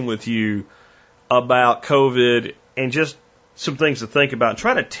discussion with you about COVID and just some things to think about.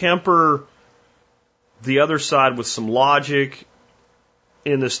 Try to temper the other side with some logic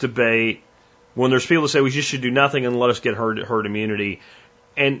in this debate when there's people that say we just should do nothing and let us get herd immunity.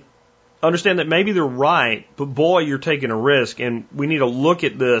 And understand that maybe they're right, but boy, you're taking a risk, and we need to look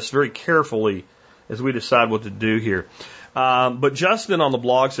at this very carefully as we decide what to do here. But Justin on the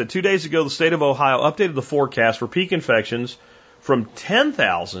blog said 2 days ago, the state of Ohio updated the forecast for peak infections from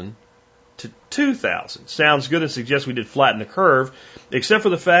 10,000 to 2,000. Sounds good and suggests we did flatten the curve, except for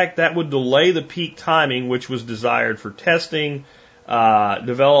the fact that would delay the peak timing, which was desired for testing,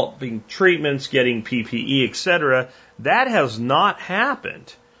 developing treatments, getting PPE, etc. That has not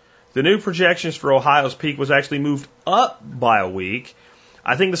happened. The new projections for Ohio's peak was actually moved up by a week.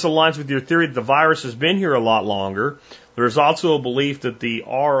 I think this aligns with your theory that the virus has been here a lot longer. There is also a belief that the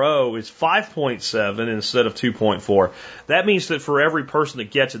RO is 5.7 instead of 2.4. That means that for every person that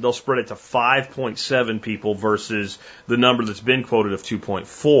gets it, they'll spread it to 5.7 people versus the number that's been quoted of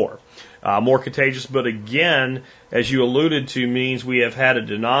 2.4. More contagious, but again, as you alluded to, means we have had a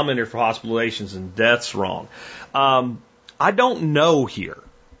denominator for hospitalizations and deaths wrong. I don't know here.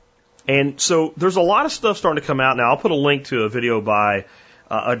 And so there's a lot of stuff starting to come out now. I'll put a link to a video by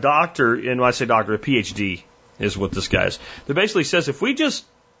a doctor, and when I say doctor, a PhD is what this guy is, that basically says if we just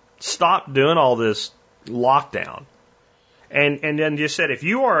stop doing all this lockdown and then just said if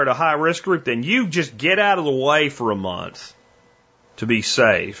you are at a high risk group, then you just get out of the way for a month to be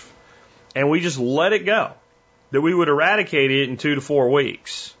safe, and we just let it go, that we would eradicate it in 2 to 4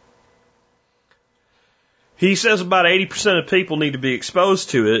 weeks. He says about 80% of people need to be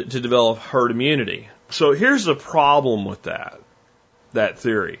exposed to it to develop herd immunity. So here's the problem with that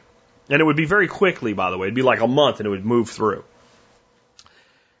theory. And it would be very quickly, by the way. It'd be like a month and it would move through.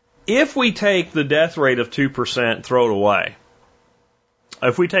 If we take the death rate of 2% and throw it away,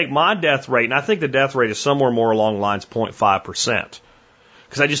 if we take my death rate, and I think the death rate is somewhere more along the lines of 0.5%,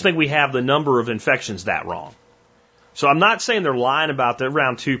 because I just think we have the number of infections that wrong. So I'm not saying they're lying about the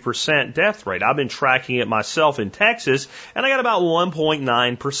around 2% death rate. I've been tracking it myself in Texas, and I got about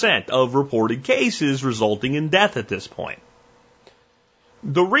 1.9% of reported cases resulting in death at this point.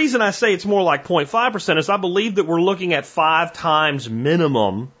 The reason I say it's more like 0.5% is I believe that we're looking at 5 times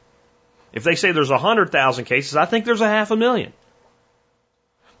minimum. If they say there's 100,000 cases, I think there's 500,000.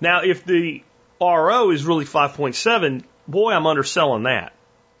 Now, if the RO is really 5.7, boy, I'm underselling that.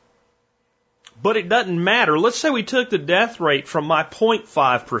 But it doesn't matter. Let's say we took the death rate from my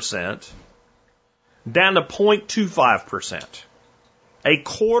 0.5% down to 0.25%.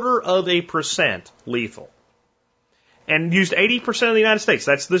 0.25% lethal. And used 80% of the United States.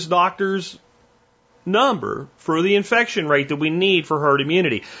 That's this doctor's number for the infection rate that we need for herd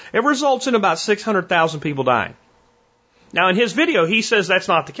immunity. It results in about 600,000 people dying. Now, in his video, he says that's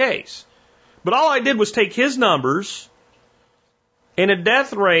not the case. But all I did was take his numbers and a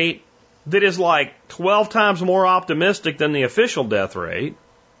death rate that is like 12 times more optimistic than the official death rate,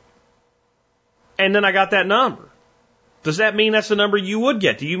 and then I got that number. Does that mean that's the number you would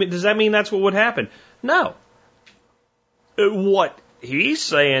get? Does that mean that's what would happen? No. What he's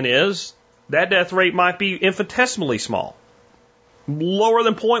saying is that death rate might be infinitesimally small, lower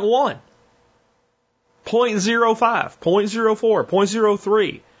than 0.1, 0.05, 0.04,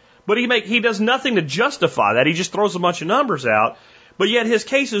 0.03. But he does nothing to justify that. He just throws a bunch of numbers out. But yet his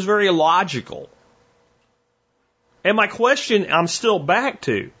case is very illogical. And my question, I'm still back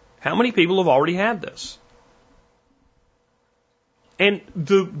to, how many people have already had this? And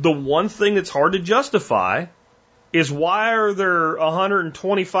the one thing that's hard to justify is why are there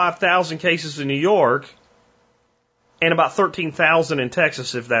 125,000 cases in New York and about 13,000 in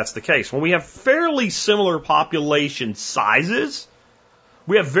Texas, if that's the case? When we have fairly similar population sizes,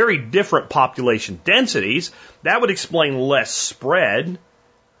 we have very different population densities. That would explain less spread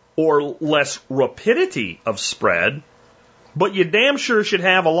or less rapidity of spread. But you damn sure should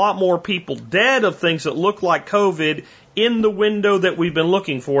have a lot more people dead of things that look like COVID in the window that we've been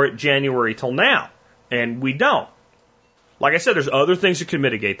looking for at January till now. And we don't. Like I said, there's other things that could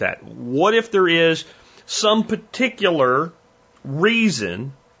mitigate that. What if there is some particular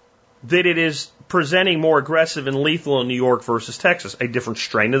reason that it is presenting more aggressive and lethal in New York versus Texas? A different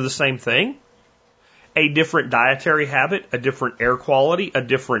strain of the same thing? A different dietary habit? A different air quality? A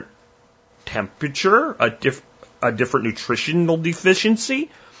different temperature? a different nutritional deficiency.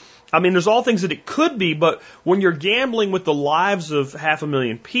 I mean, there's all things that it could be, but when you're gambling with the lives of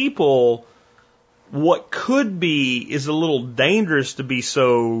 500,000 people, what could be is a little dangerous to be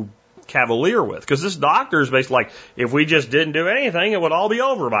so cavalier with. Because this doctor is basically like, if we just didn't do anything, it would all be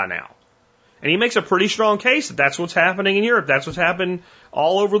over by now. And he makes a pretty strong case that that's what's happening in Europe. That's what's happened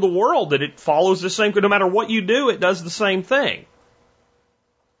all over the world, that it follows the same, no matter what you do, it does the same thing.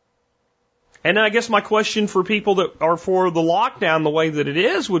 And I guess my question for people that are for the lockdown the way that it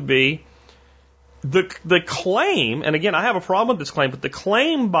is would be the claim, and again, I have a problem with this claim, but the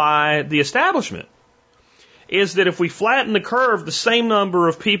claim by the establishment is that if we flatten the curve, the same number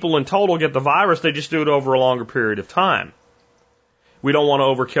of people in total get the virus, they just do it over a longer period of time. We don't want to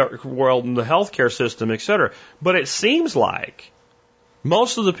overwhelm the healthcare system, et cetera. But it seems like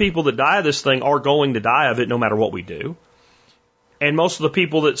most of the people that die of this thing are going to die of it no matter what we do. And most of the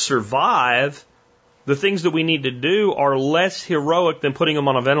people that survive, the things that we need to do are less heroic than putting them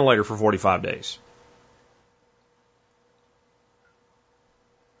on a ventilator for 45 days.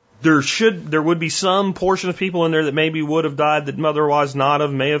 There would be some portion of people in there that maybe would have died that otherwise not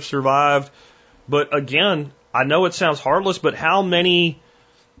have, may have survived. But again, I know it sounds heartless, but how many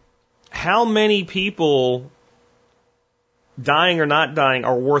people dying or not dying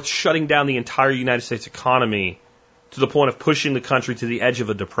are worth shutting down the entire United States economy to the point of pushing the country to the edge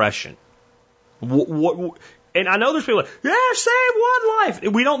of a depression? And I know there's people like, yeah, save one life.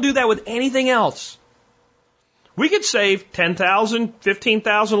 We don't do that with anything else. We could save 10,000,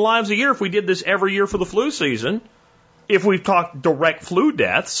 15,000 lives a year if we did this every year for the flu season. If we talked direct flu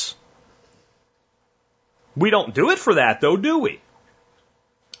deaths. We don't do it for that, though, do we?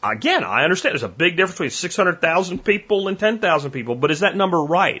 Again, I understand there's a big difference between 600,000 people and 10,000 people, but is that number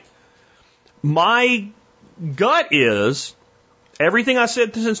right? My gut is everything I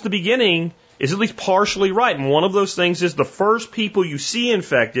said since the beginning is at least partially right. And one of those things is the first people you see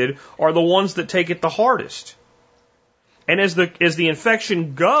infected are the ones that take it the hardest. And as the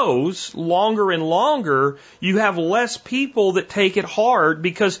infection goes longer and longer, you have less people that take it hard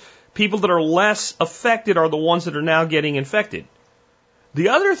because people that are less affected are the ones that are now getting infected. The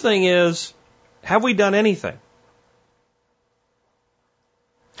other thing is, have we done anything?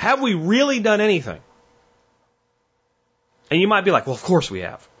 Have we really done anything? And you might be like, well, of course we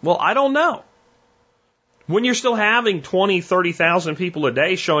have. Well, I don't know. When you're still having 20, 30,000 people a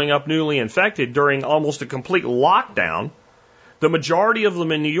day showing up newly infected during almost a complete lockdown, the majority of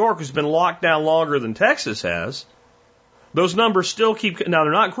them in New York has been locked down longer than Texas has, those numbers still keep, now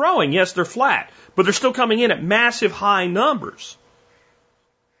they're not growing, yes, they're flat, but they're still coming in at massive high numbers.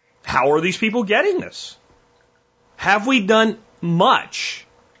 How are these people getting this? Have we done much,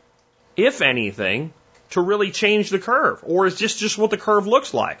 if anything, to really change the curve? Or is this just what the curve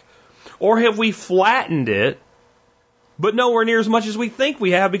looks like? Or have we flattened it, but nowhere near as much as we think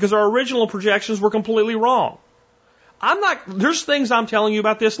we have because our original projections were completely wrong? There's things I'm telling you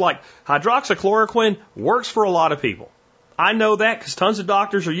about this, like hydroxychloroquine works for a lot of people. I know that because tons of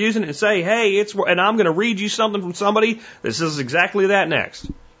doctors are using it and say, hey, and I'm going to read you something from somebody that says exactly that next.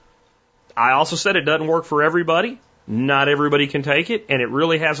 I also said it doesn't work for everybody. Not everybody can take it, and it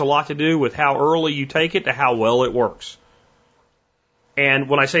really has a lot to do with how early you take it to how well it works. And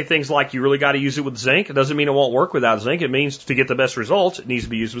when I say things like you really got to use it with zinc, it doesn't mean it won't work without zinc. It means to get the best results, it needs to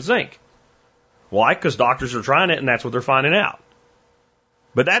be used with zinc. Why? Because doctors are trying it, and that's what they're finding out.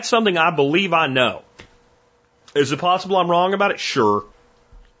 But that's something I believe I know. Is it possible I'm wrong about it? Sure.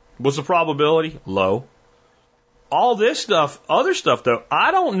 What's the probability? Low. All this stuff, other stuff, though,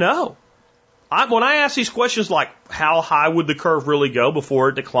 I don't know. When I ask these questions like how high would the curve really go before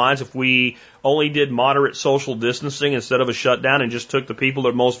it declines if we only did moderate social distancing instead of a shutdown and just took the people that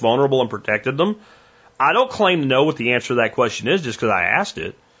are most vulnerable and protected them, I don't claim to know what the answer to that question is just because I asked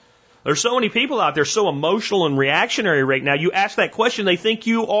it. There's so many people out there so emotional and reactionary right now. You ask that question, they think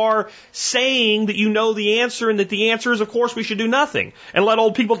you are saying that you know the answer and that the answer is, of course, we should do nothing and let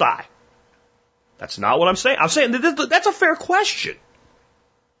old people die. That's not what I'm saying. I'm saying that's a fair question.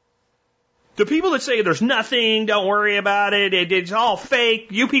 The people that say there's nothing, don't worry about it, it's all fake,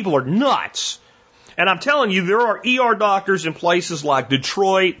 you people are nuts. And I'm telling you, there are ER doctors in places like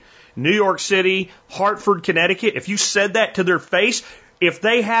Detroit, New York City, Hartford, Connecticut. If you said that to their face, if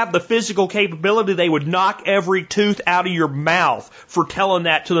they have the physical capability, they would knock every tooth out of your mouth for telling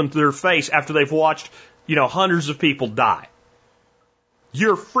that to them to their face after they've watched, hundreds of people die.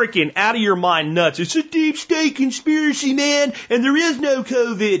 You're freaking out of your mind nuts. It's a deep state conspiracy, man, and there is no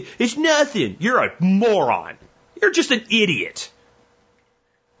COVID. It's nothing. You're a moron. You're just an idiot.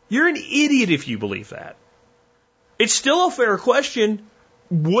 You're an idiot if you believe that. It's still a fair question.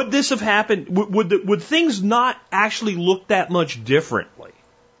 would this have happened? Would things not actually look that much differently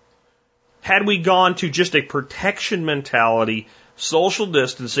had we gone to just a protection mentality, social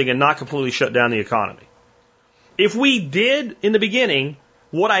distancing, and not completely shut down the economy? If we did in the beginning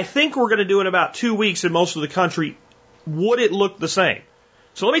what I think we're going to do in about 2 weeks in most of the country, would it look the same?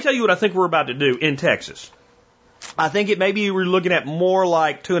 So let me tell you what I think we're about to do in Texas. I think it maybe we're looking at more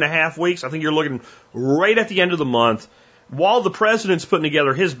like 2.5 weeks. I think you're looking right at the end of the month. While the president's putting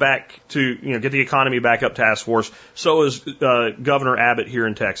together his back to get the economy back up task force, so is Governor Abbott here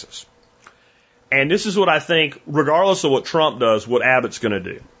in Texas. And this is what I think, regardless of what Trump does, what Abbott's going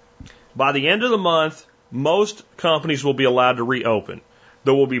to do. By the end of the month, most companies will be allowed to reopen.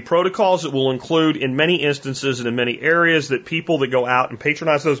 There will be protocols that will include, in many instances and in many areas, that people that go out and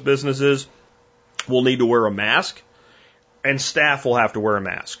patronize those businesses will need to wear a mask, and staff will have to wear a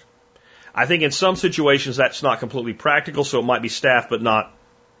mask. I think in some situations that's not completely practical, so it might be staff but not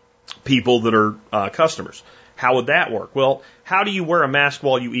people that are customers. How would that work? Well, how do you wear a mask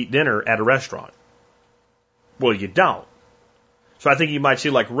while you eat dinner at a restaurant? Well, you don't. So I think you might see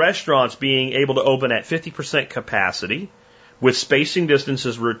like restaurants being able to open at 50% capacity with spacing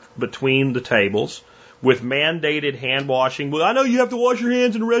distances between the tables, with mandated hand washing. Well, I know you have to wash your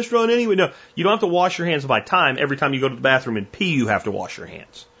hands in a restaurant anyway. No, you don't have to wash your hands by time. Every time you go to the bathroom and pee, you have to wash your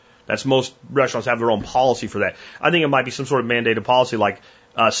hands. That's most restaurants have their own policy for that. I think it might be some sort of mandated policy like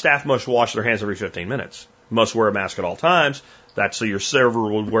staff must wash their hands every 15 minutes, must wear a mask at all times. That's so your server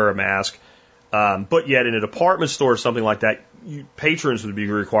would wear a mask. But yet in a department store or something like that, patrons would be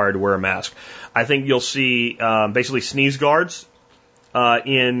required to wear a mask. I think you'll see basically sneeze guards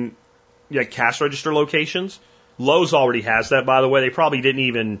in cash register locations. Lowe's already has that, by the way.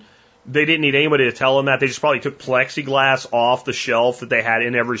 They didn't need anybody to tell them that. They just probably took plexiglass off the shelf that they had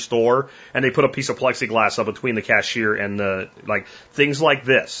in every store, and they put a piece of plexiglass up between the cashier and things like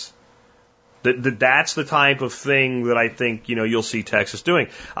this. That's the type of thing that I think, you'll see Texas doing.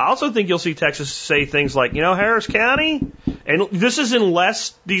 I also think you'll see Texas say things like, Harris County, and this is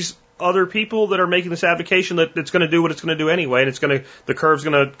unless these other people that are making this advocation that it's going to do what it's going to do anyway, and the curve's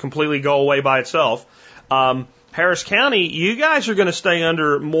going to completely go away by itself. Harris County, you guys are going to stay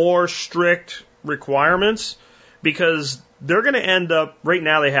under more strict requirements because they're going to end up, right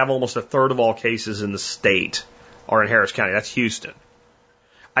now they have almost a third of all cases in the state are in Harris County. That's Houston.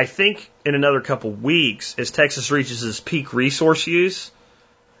 I think in another couple weeks, as Texas reaches its peak resource use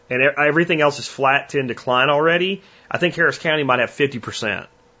and everything else is flat to in decline already, I think Harris County might have 50%.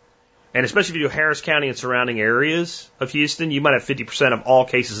 And especially if you do Harris County and surrounding areas of Houston, you might have 50% of all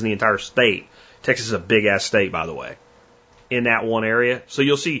cases in the entire state. Texas is a big-ass state, by the way, in that one area. So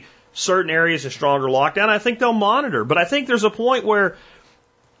you'll see certain areas in stronger lockdown. I think they'll monitor. But I think there's a point where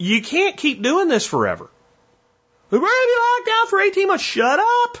you can't keep doing this forever. We're going to be locked down for 18 months. Shut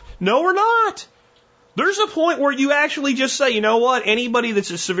up. No, we're not. There's a point where you actually just say, you know what, anybody that's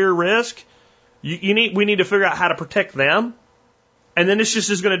a severe risk, we need to figure out how to protect them. And then this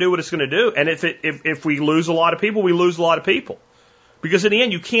just is going to do what it's going to do. And if we lose a lot of people, we lose a lot of people. Because in the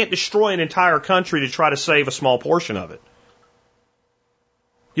end, you can't destroy an entire country to try to save a small portion of it.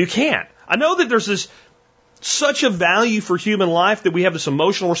 You can't. I know that there's such a value for human life that we have this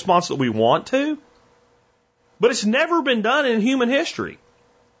emotional response that we want to, but it's never been done in human history.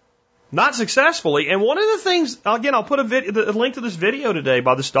 Not successfully. And one of the things, again, I'll put a link to this video today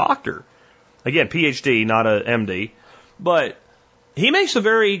by this doctor. Again, PhD, not a MD. But he makes a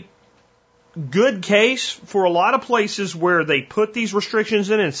very good case for a lot of places where they put these restrictions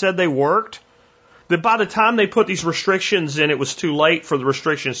in and said they worked, that by the time they put these restrictions in, it was too late for the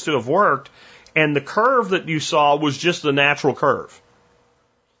restrictions to have worked, and the curve that you saw was just the natural curve.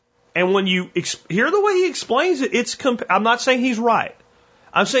 And when you hear the way he explains it, I'm not saying he's right.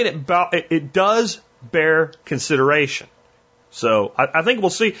 I'm saying it does bear consideration. So I think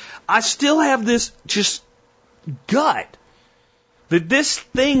we'll see. I still have this just gut that this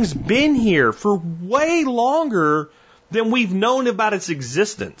thing's been here for way longer than we've known about its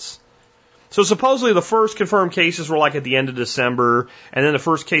existence. So supposedly the first confirmed cases were like at the end of December, and then the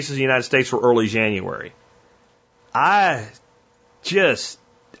first cases in the United States were early January. I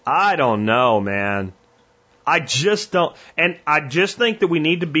don't know, man. I just don't. And I just think that we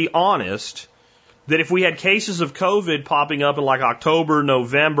need to be honest that if we had cases of COVID popping up in like October,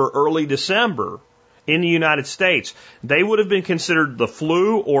 November, early December in the United States, they would have been considered the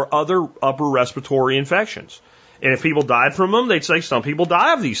flu or other upper respiratory infections. And if people died from them, they'd say some people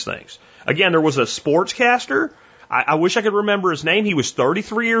die of these things. Again, there was a sportscaster. I wish I could remember his name. He was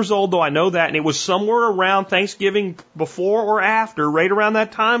 33 years old, though I know that, and it was somewhere around Thanksgiving, before or after, right around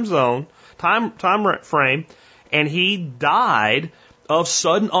that time frame, and he died of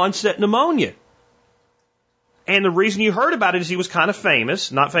sudden onset pneumonia. And the reason you heard about it is he was kind of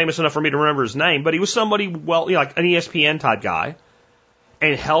famous, not famous enough for me to remember his name, but he was somebody, well, you know, like an ESPN type guy,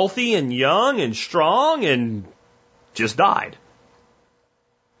 and healthy and young and strong, and just died.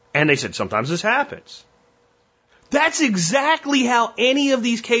 And they said, sometimes this happens. That's exactly how any of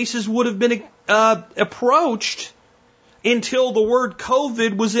these cases would have been approached until the word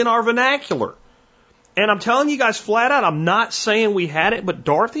COVID was in our vernacular. And I'm telling you guys flat out, I'm not saying we had it, but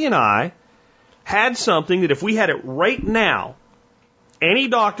Dorothy and I had something that if we had it right now, any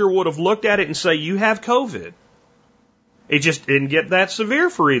doctor would have looked at it and say, you have COVID. It just didn't get that severe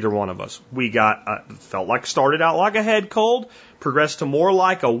for either one of us. We got, felt like started out like a head cold, progressed to more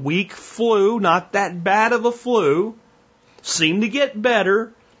like a weak flu, not that bad of a flu, seemed to get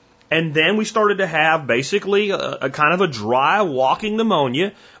better, and then we started to have basically a kind of a dry walking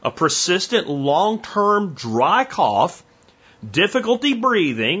pneumonia, a persistent long-term dry cough, difficulty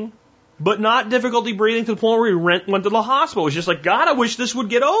breathing, but not difficulty breathing to the point where we went to the hospital. It was just like, God, I wish this would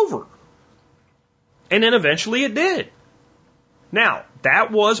get over. And then eventually it did. Now,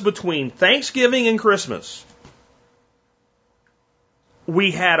 that was between Thanksgiving and Christmas.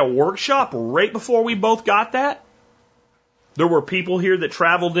 We had a workshop right before we both got that. There were people here that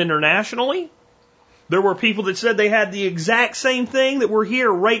traveled internationally. There were people that said they had the exact same thing that were here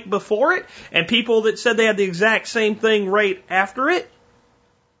right before it, and people that said they had the exact same thing right after it.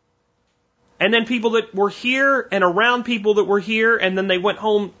 And then people that were here and around people that were here, and then they went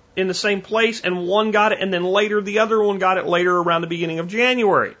home in the same place, and one got it, and then later the other one got it later around the beginning of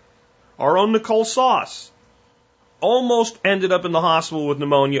January. Our own Nicole Sauce almost ended up in the hospital with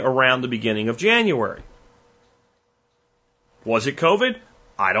pneumonia around the beginning of January. Was it COVID?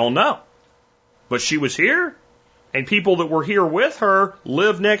 I don't know. But she was here, and people that were here with her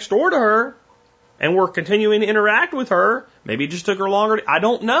lived next door to her, and were continuing to interact with her. Maybe it just took her longer. I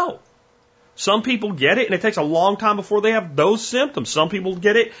don't know. Some people get it, and it takes a long time before they have those symptoms. Some people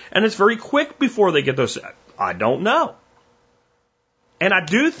get it, and it's very quick before they get those. I don't know. And I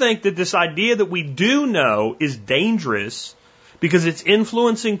do think that this idea that we do know is dangerous because it's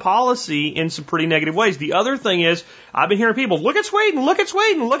influencing policy in some pretty negative ways. The other thing is, I've been hearing people, look at Sweden, look at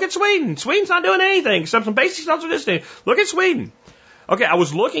Sweden, look at Sweden. Sweden's not doing anything except some basic stuff for this thing. Look at Sweden. Okay, I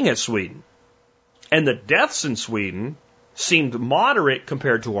was looking at Sweden, and the deaths in Sweden seemed moderate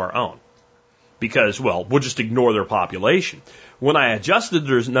compared to our own. Because, well, we'll just ignore their population. When I adjusted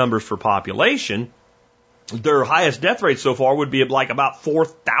their numbers for population, their highest death rate so far would be like about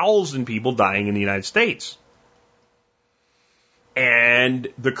 4,000 people dying in the United States. And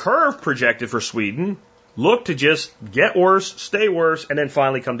the curve projected for Sweden looked to just get worse, stay worse, and then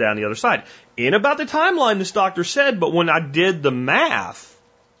finally come down the other side. In about the timeline this doctor said, but when I did the math,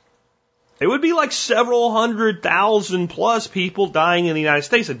 it would be like several 100,000 plus people dying in the United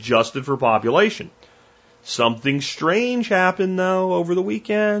States adjusted for population. Something strange happened, though, over the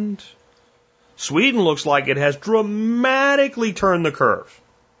weekend. Sweden looks like it has dramatically turned the curve.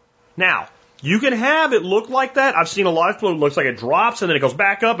 Now, you can have it look like that. I've seen a lot of people, it looks like it drops and then it goes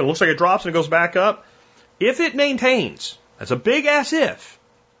back up, and it looks like it drops and it goes back up. If it maintains, that's a big ass if.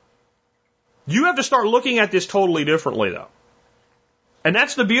 You have to start looking at this totally differently, though. And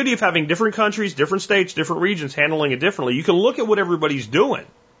that's the beauty of having different countries, different states, different regions handling it differently. You can look at what everybody's doing.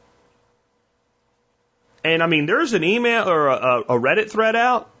 And I mean, there's an email or a Reddit thread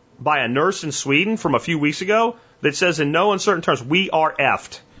out by a nurse in Sweden from a few weeks ago that says in no uncertain terms, we are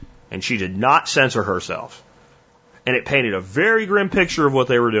effed. And she did not censor herself. And it painted a very grim picture of what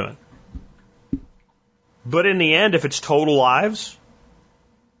they were doing. But in the end, if it's total lives,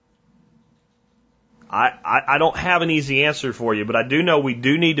 I don't have an easy answer for you, but I do know we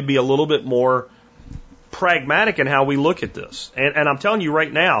do need to be a little bit more pragmatic in how we look at this. And I'm telling you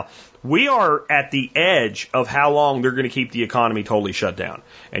right now, we are at the edge of how long they're going to keep the economy totally shut down.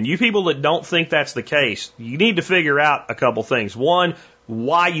 And you people that don't think that's the case, you need to figure out a couple things. One,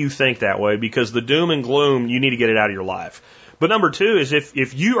 why you think that way, because the doom and gloom, you need to get it out of your life. But number two is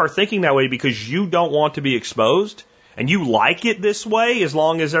if you are thinking that way because you don't want to be exposed, and you like it this way as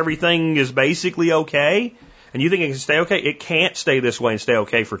long as everything is basically okay, and you think it can stay okay, it can't stay this way and stay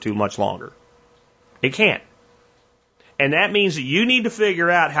okay for too much longer. It can't. And that means that you need to figure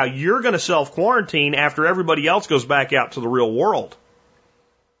out how you're going to self-quarantine after everybody else goes back out to the real world.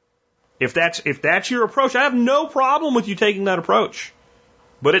 If that's your approach, I have no problem with you taking that approach.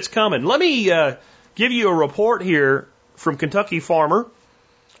 But it's coming. Let me give you a report here from Kentucky Farmer.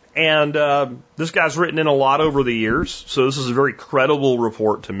 And this guy's written in a lot over the years, so this is a very credible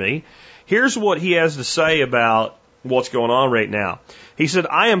report to me. Here's what he has to say about what's going on right now. He said,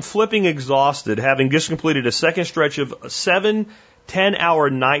 I am flipping exhausted, having just completed a second stretch of 7 10-hour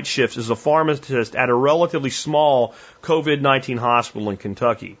night shifts as a pharmacist at a relatively small COVID-19 hospital in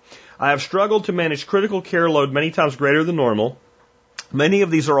Kentucky. I have struggled to manage critical care load many times greater than normal. Many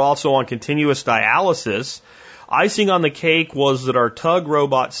of these are also on continuous dialysis. Icing on the cake was that our tug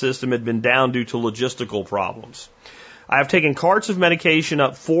robot system had been down due to logistical problems. I have taken carts of medication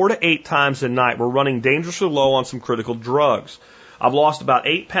up 4 to 8 times a night. We're running dangerously low on some critical drugs. I've lost about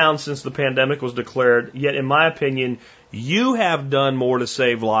 8 pounds since the pandemic was declared, yet in my opinion, you have done more to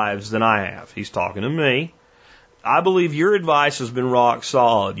save lives than I have. He's talking to me. I believe your advice has been rock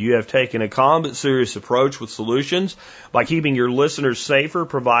solid. You have taken a calm but serious approach with solutions by keeping your listeners safer,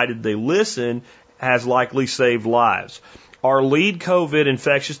 provided they listen, has likely saved lives. Our lead COVID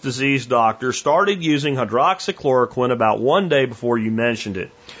infectious disease doctor started using hydroxychloroquine about 1 day before you mentioned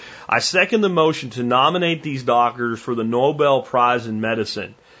it. I second the motion to nominate these doctors for the Nobel Prize in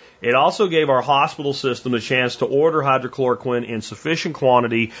Medicine. It also gave our hospital system a chance to order hydrochloroquine in sufficient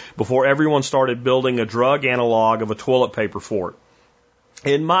quantity before everyone started building a drug analog of a toilet paper fort.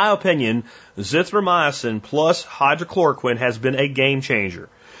 In my opinion, zithromycin plus hydrochloroquine has been a game changer.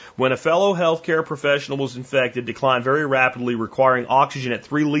 When a fellow healthcare professional was infected, declined very rapidly, requiring oxygen at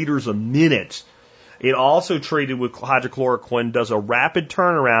 3 liters a minute. It also treated with hydrochloroquine, does a rapid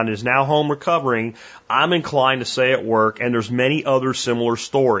turnaround, is now home recovering. I'm inclined to say at work, and there's many other similar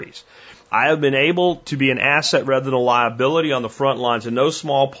stories. I have been able to be an asset rather than a liability on the front lines, in no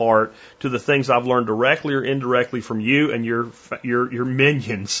small part to the things I've learned directly or indirectly from you and your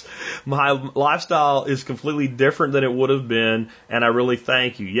minions. My lifestyle is completely different than it would have been, and I really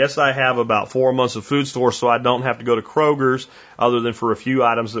thank you. Yes, I have about 4 months of food stores, so I don't have to go to Kroger's other than for a few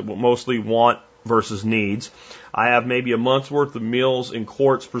items that will mostly want versus needs. I have maybe a month's worth of meals in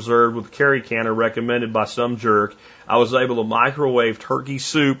quarts preserved with a carry canner recommended by some jerk. I was able to microwave turkey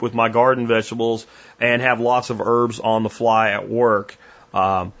soup with my garden vegetables and have lots of herbs on the fly at work.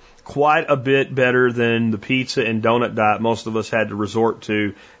 Quite a bit better than the pizza and donut diet most of us had to resort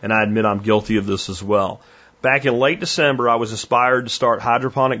to, and I admit I'm guilty of this as well. Back in late December, I was inspired to start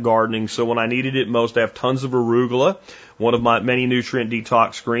hydroponic gardening, so when I needed it most, I have tons of arugula, one of my many nutrient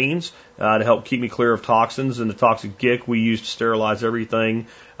detox screens, to help keep me clear of toxins and the toxic gick we use to sterilize everything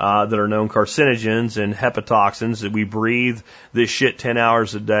that are known carcinogens and hepatotoxins that we breathe this shit 10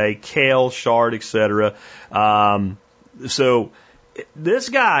 hours a day, kale, chard, etc. So this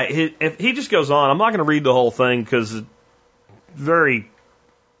guy, if he just goes on, I'm not going to read the whole thing because it's very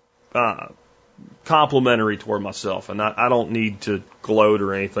complimentary toward myself, and I don't need to gloat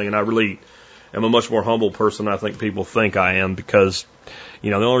or anything, and I really am a much more humble person than I think people think I am, because,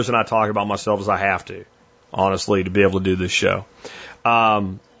 the only reason I talk about myself is I have to, honestly, to be able to do this show.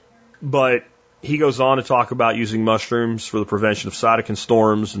 But he goes on to talk about using mushrooms for the prevention of cytokine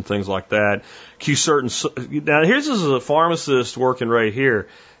storms and things like that. Now, here's this is a pharmacist working right here.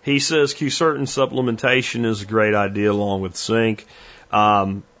 He says Q-certain supplementation is a great idea along with zinc.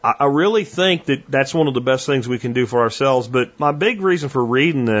 I really think that that's one of the best things we can do for ourselves. But my big reason for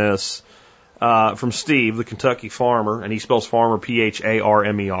reading this from Steve, the Kentucky farmer, and he spells farmer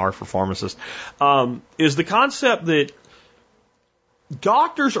P-H-A-R-M-E-R for pharmacist, is the concept that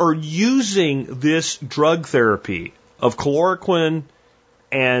doctors are using this drug therapy of chloroquine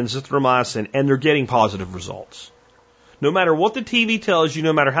and zithromycin, and they're getting positive results. No matter what the TV tells you,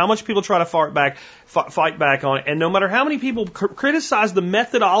 no matter how much people try to fight back on it, and no matter how many people criticize the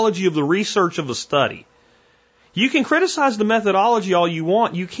methodology of the research of the study, you can criticize the methodology all you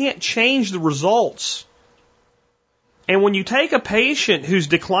want. You can't change the results. And when you take a patient who's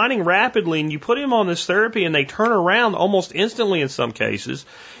declining rapidly and you put him on this therapy and they turn around almost instantly in some cases,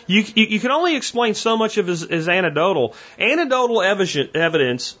 you can only explain so much of it as anecdotal. Anecdotal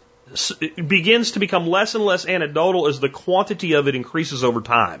evidence begins to become less and less anecdotal as the quantity of it increases over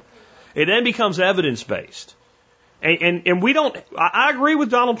time. It then becomes evidence-based. And we don't, I agree with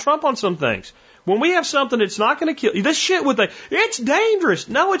Donald Trump on some things. When we have something that's not going to kill you, this shit it's dangerous.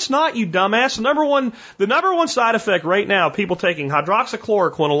 No, it's not, you dumbass. The number one side effect right now, people taking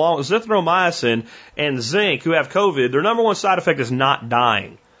hydroxychloroquine along with zithromycin and zinc who have COVID, their number one side effect is not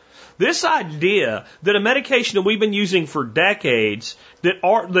dying. This idea that a medication that we've been using for decades, that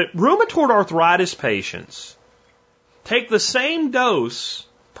rheumatoid arthritis patients take the same dose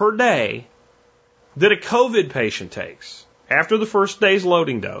per day that a COVID patient takes after the first day's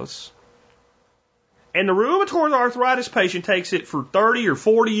loading dose, and the rheumatoid arthritis patient takes it for 30 or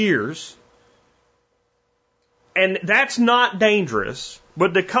 40 years, and that's not dangerous,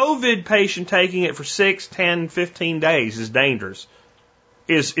 but the COVID patient taking it for 6, 10, 15 days is dangerous.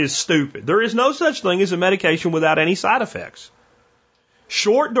 Is stupid. There is no such thing as a medication without any side effects.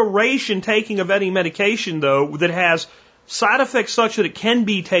 Short duration taking of any medication, though, that has side effects such that it can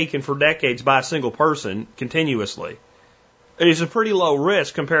be taken for decades by a single person continuously is a pretty low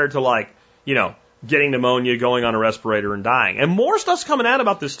risk compared to like, getting pneumonia, going on a respirator and dying. And more stuff's coming out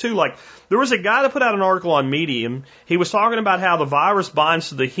about this too. Like there was a guy that put out an article on Medium. He was talking about how the virus binds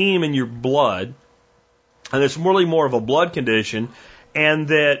to the heme in your blood, and it's really more of a blood condition, and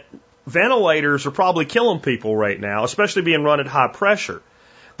that ventilators are probably killing people right now, especially being run at high pressure.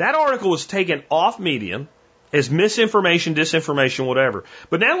 That article was taken off Medium as misinformation, disinformation, whatever.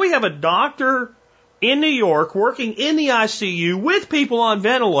 But now we have a doctor in New York working in the ICU with people on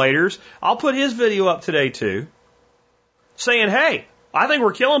ventilators. I'll put his video up today too, saying, hey, I think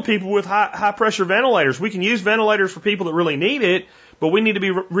we're killing people with high pressure ventilators. We can use ventilators for people that really need it, but we need to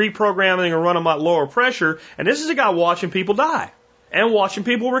be reprogramming and run them at lower pressure. And this is a guy watching people die and watching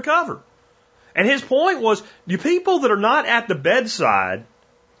people recover. And his point was, you people that are not at the bedside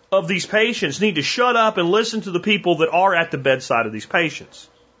of these patients need to shut up and listen to the people that are at the bedside of these patients.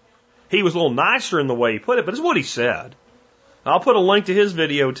 He was a little nicer in the way he put it, but it's what he said. I'll put a link to his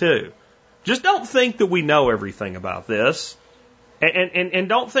video too. Just don't think that we know everything about this. And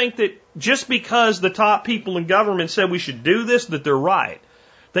don't think that just because the top people in government said we should do this, that they're right.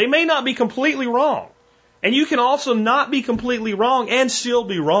 They may not be completely wrong. And you can also not be completely wrong and still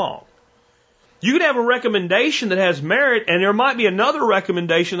be wrong. You could have a recommendation that has merit, and there might be another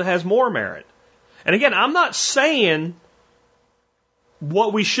recommendation that has more merit. And again, I'm not saying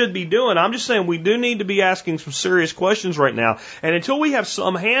what we should be doing. I'm just saying we do need to be asking some serious questions right now. And until we have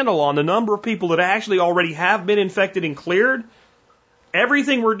some handle on the number of people that actually already have been infected and cleared,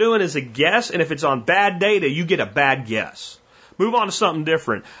 everything we're doing is a guess. And if it's on bad data, you get a bad guess. Move on to something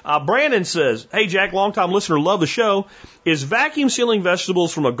different. Brandon says, hey, Jack, longtime listener, love the show. Is vacuum sealing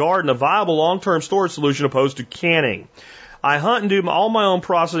vegetables from a garden a viable long-term storage solution opposed to canning? I hunt and do all my own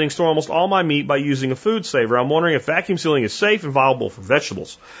processing, store almost all my meat by using a food saver. I'm wondering if vacuum sealing is safe and viable for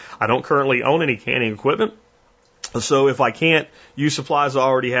vegetables. I don't currently own any canning equipment, so if I can't use supplies I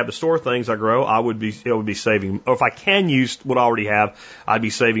already have to store things I grow, it would be saving. Or if I can use what I already have, I'd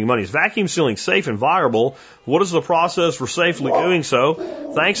be saving money. Is vacuum sealing safe and viable? What is the process for safely doing so?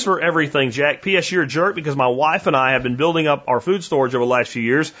 Thanks for everything, Jack. P.S. You're a jerk because my wife and I have been building up our food storage over the last few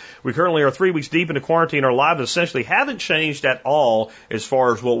years. We currently are 3 weeks deep into quarantine. Our lives essentially haven't changed at all as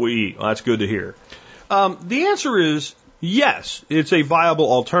far as what we eat. Well, that's good to hear. The answer is yes, it's a viable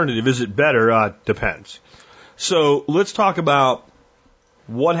alternative. Is it better? Depends. So let's talk about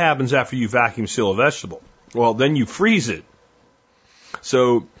what happens after you vacuum seal a vegetable. Well, then you freeze it.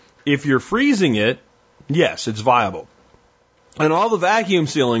 So if you're freezing it, yes, it's viable. And all the vacuum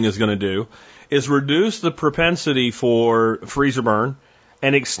sealing is going to do is reduce the propensity for freezer burn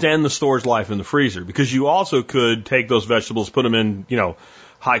and extend the storage life in the freezer. Because you also could take those vegetables, put them in,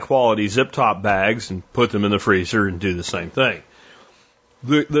 high quality zip top bags and put them in the freezer and do the same thing.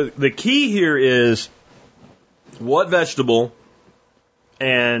 The key here is what vegetable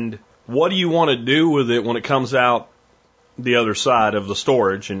and what do you want to do with it when it comes out the other side of the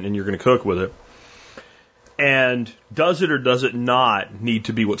storage and you're going to cook with it. And does it or does it not need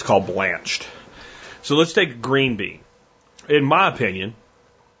to be what's called blanched? So let's take a green bean. In my opinion,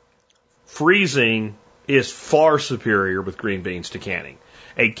 freezing is far superior with green beans to canning.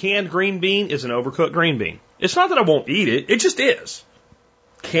 A canned green bean is an overcooked green bean. It's not that I won't eat it, it just is.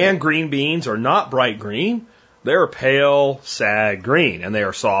 Canned green beans are not bright green. They're a pale, sad green, and they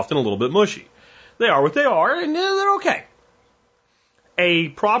are soft and a little bit mushy. They are what they are, and they're okay. A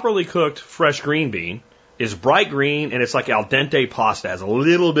properly cooked fresh green bean is bright green, and it's like al dente pasta, has a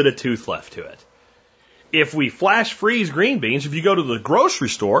little bit of tooth left to it. If we flash freeze green beans, if you go to the grocery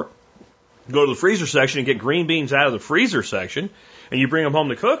store, go to the freezer section and get green beans out of the freezer section, and you bring them home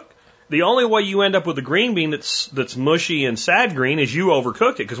to cook, the only way you end up with a green bean that's mushy and sad green is you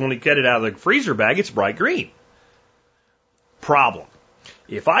overcook it, because when you get it out of the freezer bag, it's bright green. Problem.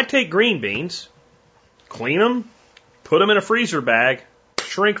 If I take green beans, clean them, put them in a freezer bag,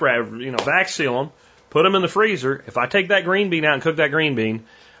 shrink wrap, vac seal them, put them in the freezer. If I take that green bean out and cook that green bean,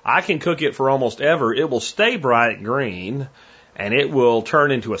 I can cook it for almost ever. It will stay bright green, and it will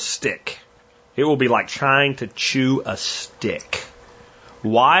turn into a stick. It will be like trying to chew a stick.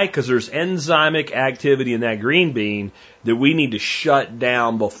 Why? Because there's enzymic activity in that green bean that we need to shut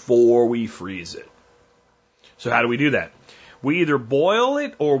down before we freeze it. So how do we do that? We either boil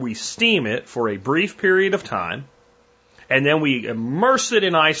it or we steam it for a brief period of time, and then we immerse it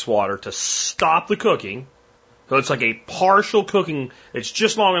in ice water to stop the cooking. So it's like a partial cooking. It's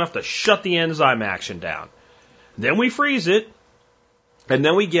just long enough to shut the enzyme action down. Then we freeze it, and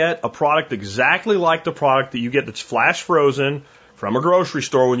then we get a product exactly like the product that you get that's flash frozen from a grocery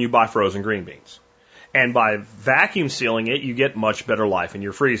store when you buy frozen green beans. And by vacuum sealing it, you get much better life in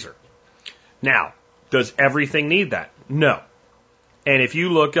your freezer. Now, does everything need that? No. And if you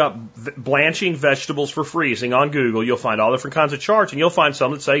look up blanching vegetables for freezing on Google, you'll find all different kinds of charts, and you'll find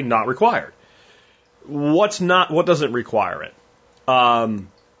some that say not required. What doesn't require it?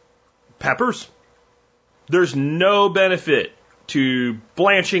 Peppers. There's no benefit to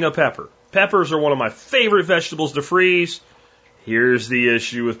blanching a pepper. Peppers are one of my favorite vegetables to freeze. Here's the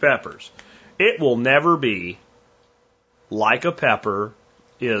issue with peppers. It will never be like a pepper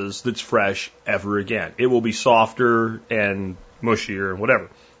is that's fresh ever again. It will be softer and mushier and whatever.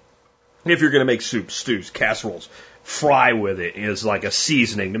 If you're going to make soups, stews, casseroles, fry with it is like a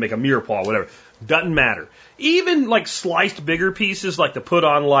seasoning to make a mirepoix, whatever. Doesn't matter. Even like sliced bigger pieces, like to put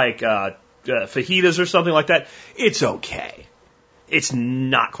on like fajitas or something like that, it's okay. It's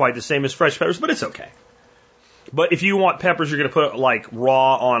not quite the same as fresh peppers, but it's okay. But if you want peppers you're going to put like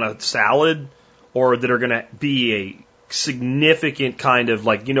raw on a salad or that are going to be a significant kind of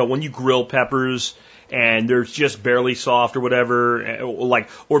like, you know, when you grill peppers and they're just barely soft or whatever, like,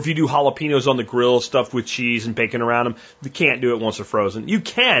 or if you do jalapenos on the grill stuffed with cheese and bacon around them, you can't do it once they're frozen. You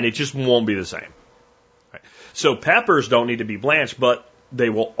can, it just won't be the same. Right. So peppers don't need to be blanched, but they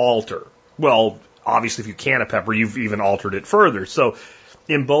will alter. Well, obviously if you can a pepper, you've even altered it further. So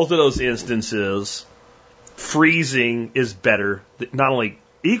in both of those instances, freezing is better, not only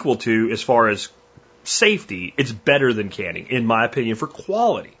equal to as far as safety, it's better than canning, in my opinion, for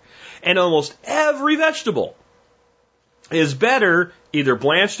quality. And almost every vegetable is better either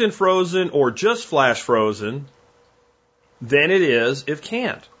blanched and frozen or just flash frozen than it is if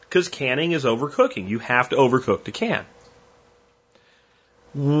canned. Because canning is overcooking. You have to overcook to can.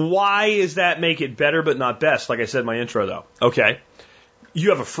 Why does that make it better but not best? Like I said in my intro, though. Okay. You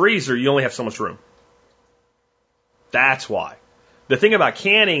have a freezer, you only have so much room. That's why. The thing about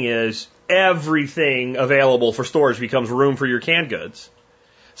canning is everything available for storage becomes room for your canned goods.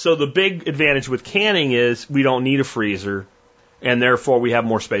 So the big advantage with canning is we don't need a freezer, and therefore we have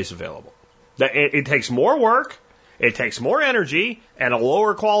more space available. It takes more work, it takes more energy, and a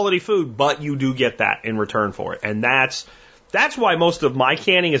lower quality food, but you do get that in return for it. And that's why most of my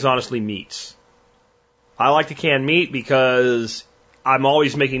canning is honestly meats. I like to can meat because I'm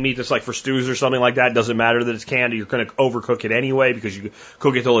always making meat that's like for stews or something like that. It doesn't matter that it's canned. You're going to overcook it anyway because you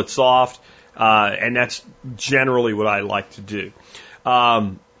cook it till it's soft. And that's generally what I like to do.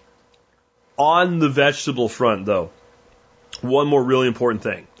 On the vegetable front, though, one more really important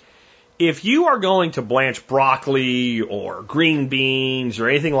thing. If you are going to blanch broccoli or green beans or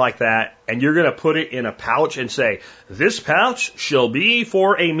anything like that, and you're going to put it in a pouch and say, this pouch shall be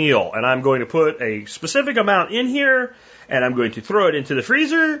for a meal, and I'm going to put a specific amount in here, and I'm going to throw it into the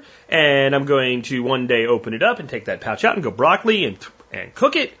freezer, and I'm going to one day open it up and take that pouch out and go broccoli and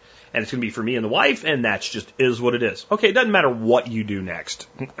cook it, and it's going to be for me and the wife, and that's just is what it is. Okay, it doesn't matter what you do next.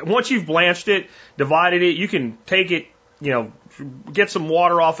 Once you've blanched it, divided it, you can take it, you know, get some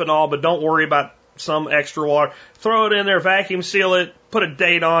water off and all, but don't worry about some extra water. Throw it in there, vacuum seal it, put a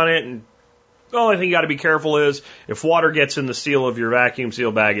date on it, and the only thing you got to be careful is if water gets in the seal of your vacuum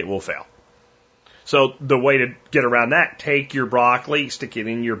seal bag, it will fail. So the way to get around that, take your broccoli, stick it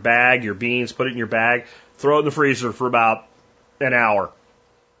in your bag, your beans, put it in your bag, throw it in the freezer for about an hour.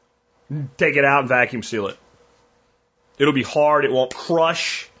 Take it out and vacuum seal it. It'll be hard, it won't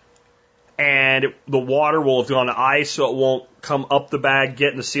crush, and the water will have gone to ice, so it won't come up the bag,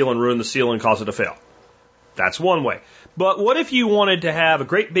 get in the seal, and ruin the seal and cause it to fail. That's one way. But what if you wanted to have a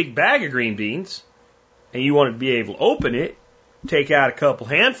great big bag of green beans, and you wanted to be able to open it, take out a couple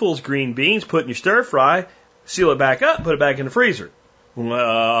handfuls of green beans, put in your stir fry, seal it back up, put it back in the freezer?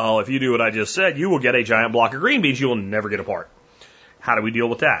 Well, if you do what I just said, you will get a giant block of green beans you will never get apart. How do we deal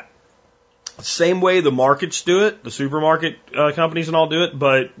with that? Same way the markets do it, the supermarket companies and all do it,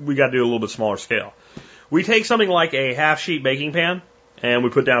 but we got to do a little bit smaller scale. We take something like a half sheet baking pan and we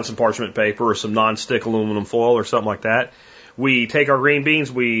put down some parchment paper or some non-stick aluminum foil or something like that. We take our green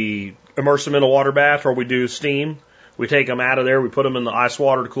beans, we immerse them in a water bath or we do steam. We take them out of there, we put them in the ice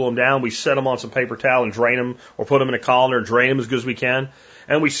water to cool them down. We set them on some paper towel and drain them or put them in a colander and drain them as good as we can.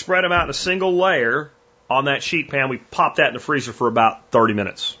 And we spread them out in a single layer on that sheet pan. We pop that in the freezer for about 30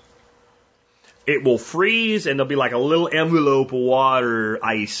 minutes. It will freeze and there'll be like a little envelope of water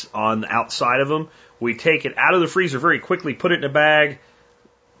ice on the outside of them. We take it out of the freezer very quickly, put it in a bag,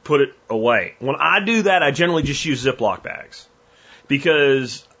 put it away. When I do that, I generally just use Ziploc bags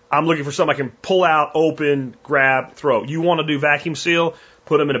because I'm looking for something I can pull out, open, grab, throw. You want to do vacuum seal,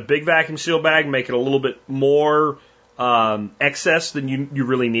 put them in a big vacuum seal bag, make it a little bit more excess than you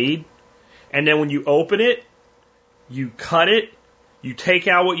really need. And then when you open it, you cut it, You take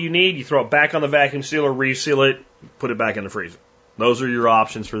out what you need, you throw it back on the vacuum sealer, reseal it, put it back in the freezer. Those are your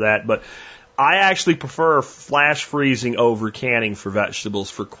options for that. But I actually prefer flash freezing over canning for vegetables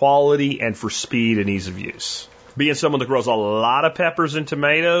for quality and for speed and ease of use. Being someone that grows a lot of peppers and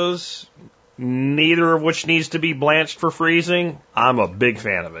tomatoes, neither of which needs to be blanched for freezing, I'm a big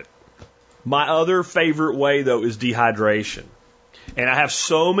fan of it. My other favorite way, though, is dehydration. And I have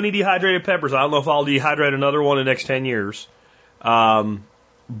so many dehydrated peppers, I don't know if I'll dehydrate another one in the next 10 years.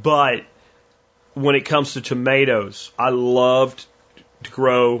 But when it comes to tomatoes, I love to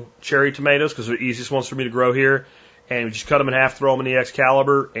grow cherry tomatoes because they're the easiest ones for me to grow here. And we just cut them in half, throw them in the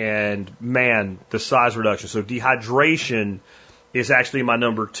Excalibur, and man, the size reduction. So dehydration is actually my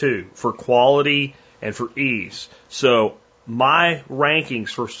number 2 for quality and for ease. So my rankings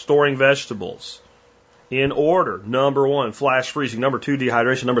for storing vegetables in order: number 1, flash freezing; number 2,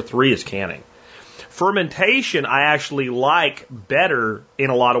 dehydration; number 3 is canning. Fermentation I actually like better in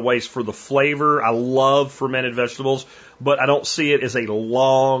a lot of ways for the flavor. I love fermented vegetables, but I don't see it as a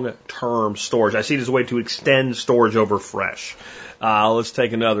long-term storage. I see it as a way to extend storage over fresh. Let's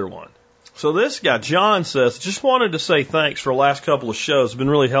take another one. So this guy, John, says, just wanted to say thanks for the last couple of shows. It's been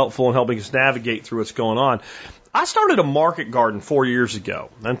really helpful in helping us navigate through what's going on. I started a market garden 4 years ago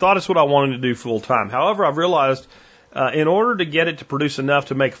and thought it's what I wanted to do full time. However, I've realized in order to get it to produce enough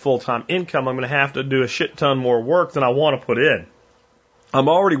to make full-time income, I'm going to have to do a shit ton more work than I want to put in. I'm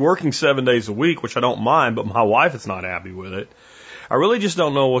already working 7 days a week, which I don't mind, but my wife is not happy with it. I really just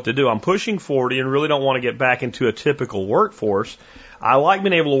don't know what to do. I'm pushing 40 and really don't want to get back into a typical workforce. I like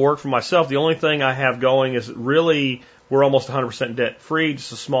being able to work for myself. The only thing I have going is really we're almost 100% debt-free,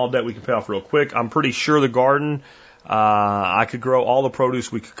 just a small debt we can pay off real quick. I'm pretty sure the garden, I could grow all the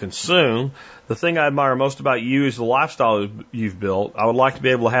produce we could consume. The thing I admire most about you is the lifestyle you've built. I would like to be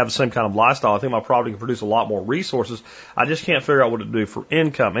able to have the same kind of lifestyle. I think my property can produce a lot more resources. I just can't figure out what to do for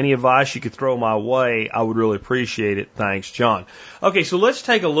income. Any advice you could throw my way, I would really appreciate it. Thanks, John. Okay, so let's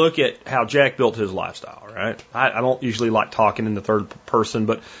take a look at how Jack built his lifestyle, right? I don't usually like talking in the third person,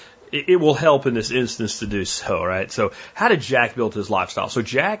 but it will help in this instance to do so, right? So how did Jack build his lifestyle? So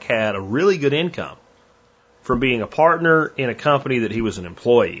Jack had a really good income from being a partner in a company that he was an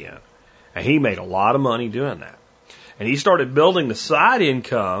employee in. And he made a lot of money doing that. And he started building the side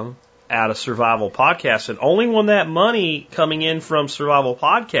income out of Survival Podcast. And only when that money coming in from Survival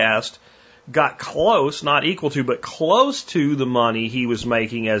Podcast got close, not equal to, but close to the money he was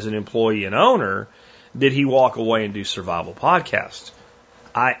making as an employee and owner, did he walk away and do Survival Podcast.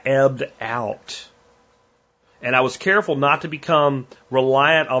 I ebbed out. And I was careful not to become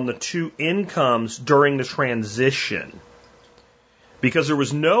reliant on the two incomes during the transition. Because there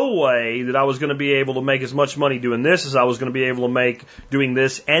was no way that I was going to be able to make as much money doing this as I was going to be able to make doing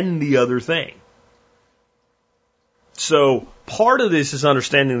this and the other thing. So part of this is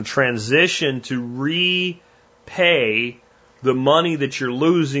understanding the transition to repay the money that you're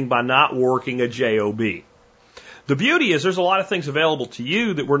losing by not working a job. The beauty is there's a lot of things available to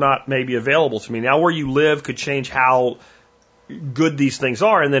you that were not maybe available to me. Now where you live could change how good these things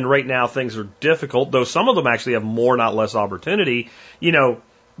are, and then right now things are difficult, though some of them actually have more, not less opportunity. You know,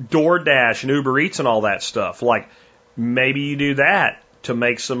 DoorDash and Uber Eats and all that stuff. Like, maybe you do that to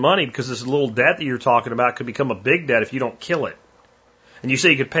make some money because this little debt that you're talking about could become a big debt if you don't kill it. And you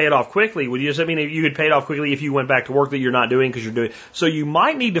say you could pay it off quickly. Well, does that mean you could pay it off quickly if you went back to work that you're not doing because you're doing? So you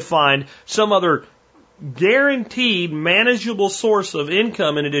might need to find some other guaranteed, manageable source of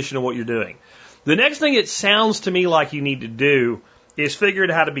income in addition to what you're doing. The next thing it sounds to me like you need to do is figure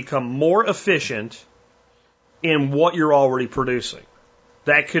out how to become more efficient in what you're already producing.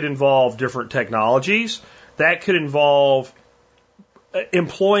 That could involve different technologies. That could involve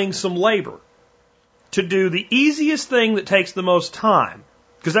employing some labor to do the easiest thing that takes the most time,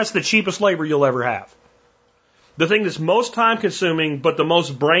 because that's the cheapest labor you'll ever have. The thing that's most time consuming but the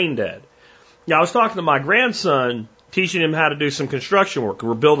most brain dead. Now, I was talking to my grandson, teaching him how to do some construction work.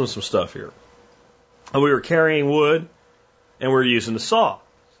 We're building some stuff here. And we were carrying wood, and we were using the saw.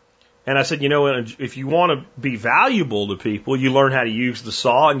 And I said, you know, if you want to be valuable to people, you learn how to use the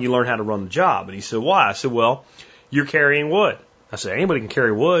saw and you learn how to run the job. And he said, why? I said, well, you're carrying wood. I said, anybody can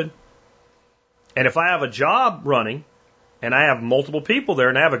carry wood. And if I have a job running, and I have multiple people there,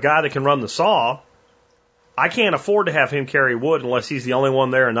 and I have a guy that can run the saw, I can't afford to have him carry wood unless he's the only one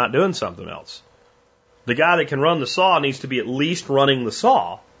there and not doing something else. The guy that can run the saw needs to be at least running the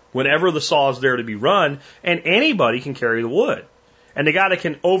saw whenever the saw is there to be run, and anybody can carry the wood. And the guy that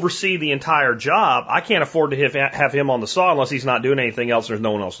can oversee the entire job, I can't afford to have him on the saw unless he's not doing anything else and there's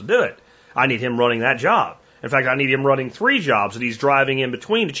no one else to do it. I need him running that job. In fact, I need him running 3 jobs that he's driving in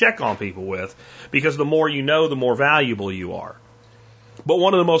between to check on people with, because the more you know, the more valuable you are. But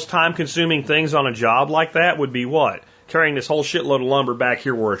one of the most time-consuming things on a job like that would be what? Carrying this whole shitload of lumber back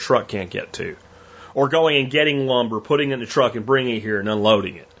here where a truck can't get to. Or going and getting lumber, putting it in the truck and bringing it here and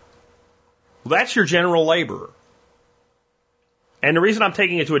unloading it. Well, that's your general laborer. And the reason I'm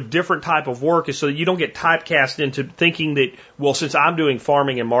taking it to a different type of work is so that you don't get typecast into thinking that, well, since I'm doing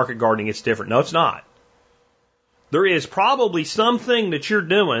farming and market gardening, it's different. No, it's not. There is probably something that you're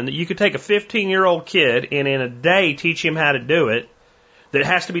doing that you could take a 15-year-old kid and in a day teach him how to do it that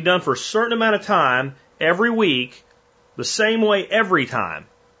has to be done for a certain amount of time every week, the same way every time.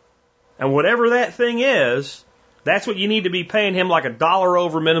 And whatever that thing is, that's what you need to be paying him like $1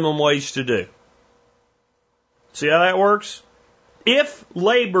 over minimum wage to do. See how that works? If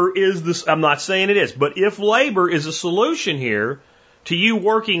labor is this, I'm not saying it is, but if labor is a solution here to you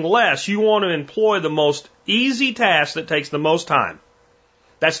working less, you want to employ the most easy task that takes the most time.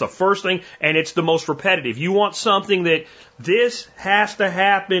 That's the first thing, and it's the most repetitive. You want something that this has to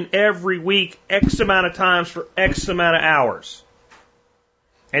happen every week, X amount of times for X amount of hours.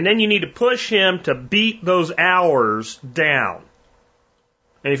 And then you need to push him to beat those hours down.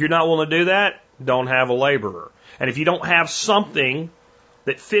 And if you're not willing to do that, don't have a laborer. And if you don't have something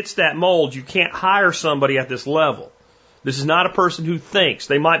that fits that mold, you can't hire somebody at this level. This is not a person who thinks.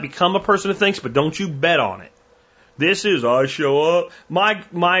 They might become a person who thinks, but don't you bet on it. This is, I show up.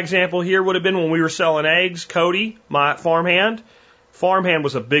 My example here would have been when we were selling eggs. Cody, my farmhand. Farmhand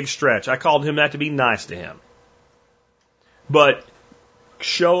was a big stretch. I called him that to be nice to him. But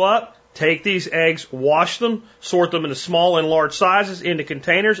show up, take these eggs, wash them, sort them into small and large sizes into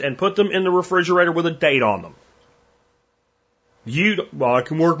containers, and put them in the refrigerator with a date on them. Well, I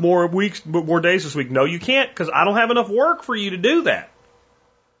can work more days this week. No, you can't, because I don't have enough work for you to do that.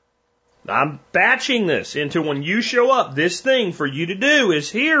 I'm batching this into when you show up, this thing for you to do is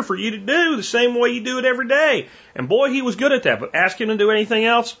here for you to do the same way you do it every day. And boy, he was good at that, but ask him to do anything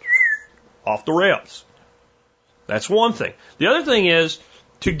else, off the rails. That's one thing. The other thing is,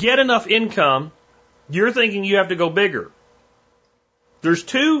 to get enough income, you're thinking you have to go bigger. There's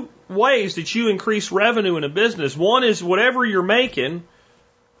two ways that you increase revenue in a business. One is whatever you're making,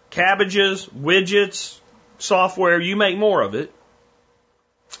 cabbages, widgets, software, you make more of it,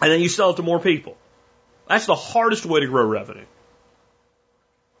 and then you sell it to more people. That's the hardest way to grow revenue.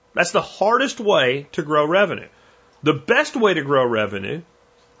 That's the hardest way to grow revenue. The best way to grow revenue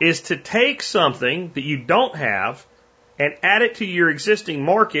is to take something that you don't have and add it to your existing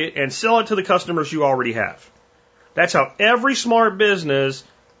market and sell it to the customers you already have. That's how every smart business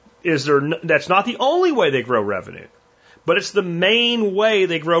is there. That's not the only way they grow revenue, but it's the main way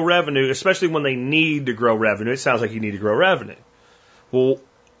they grow revenue, especially when they need to grow revenue. It sounds like you need to grow revenue. Well,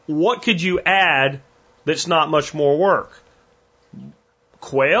 what could you add that's not much more work?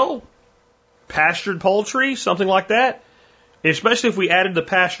 Quail? Pastured poultry? Something like that? Especially if we added the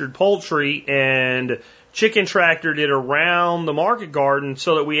pastured poultry and chicken tractored it around the market garden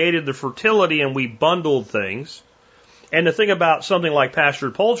so that we aided the fertility and we bundled things. And the thing about something like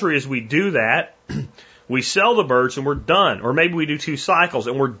pastured poultry is we do that, we sell the birds and we're done. Or maybe we do 2 cycles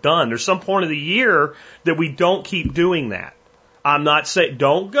and we're done. There's some point of the year that we don't keep doing that. I'm not saying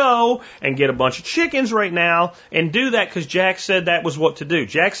don't go and get a bunch of chickens right now and do that because Jack said that was what to do.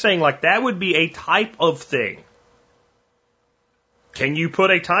 Jack's saying like that would be a type of thing. Can you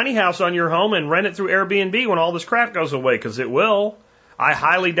put a tiny house on your home and rent it through Airbnb when all this crap goes away? Because it will. I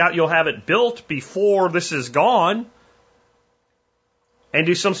highly doubt you'll have it built before this is gone. And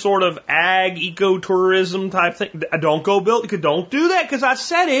do some sort of ag ecotourism type thing. Don't go build. Don't do that because I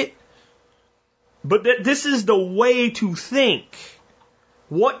said it. But this is the way to think.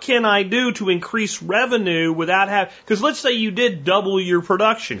 What can I do to increase revenue without having... Because let's say you did double your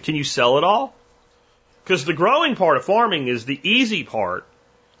production. Can you sell it all? Because the growing part of farming is the easy part.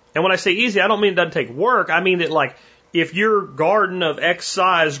 And when I say easy, I don't mean it doesn't take work. I mean that like if your garden of X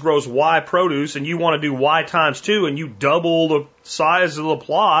size grows Y produce and you want to do Y times 2 and you double the size of the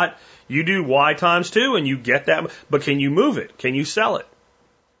plot, you do Y times 2 and you get that. But can you move it? Can you sell it?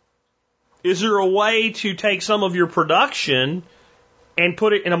 Is there a way to take some of your production and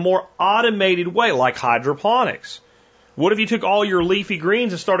put it in a more automated way, like hydroponics? What if you took all your leafy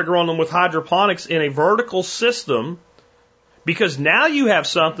greens and started growing them with hydroponics in a vertical system? Because now you have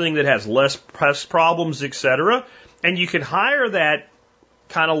something that has less pest problems, etc., and you can hire that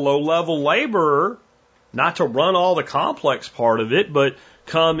kind of low-level laborer, not to run all the complex part of it, but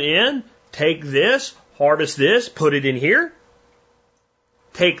come in, take this, harvest this, put it in here.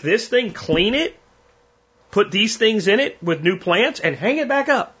 Take this thing, clean it, put these things in it with new plants, and hang it back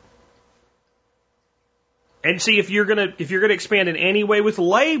up. And see, if you're gonna expand in any way with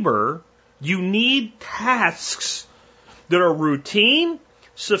labor, you need tasks that are routine,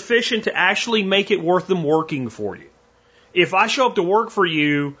 sufficient to actually make it worth them working for you. If I show up to work for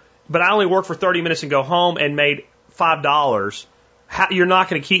you, but I only work for 30 minutes and go home and made $5, you're not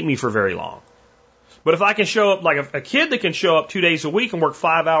going to keep me for very long. But if I can show up like a kid that can show up 2 days a week and work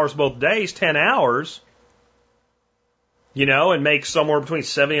 5 hours both days, 10 hours, and make somewhere between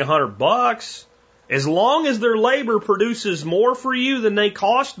 $70 and $100, as long as their labor produces more for you than they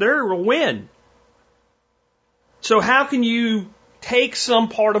cost, they're a win. So how can you take some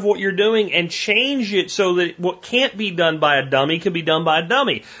part of what you're doing and change it so that what can't be done by a dummy can be done by a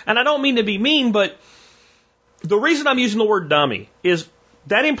dummy? And I don't mean to be mean, but the reason I'm using the word dummy is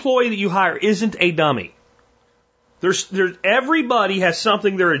that employee that you hire isn't a dummy. Everybody has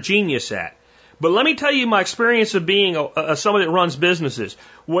something they're a genius at. But let me tell you my experience of being someone that runs businesses.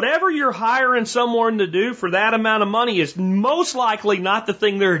 Whatever you're hiring someone to do for that amount of money is most likely not the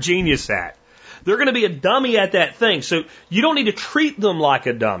thing they're a genius at. They're going to be a dummy at that thing. So you don't need to treat them like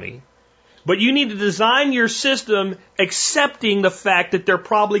a dummy, but you need to design your system accepting the fact that they're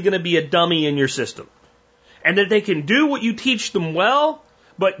probably going to be a dummy in your system. And that they can do what you teach them well,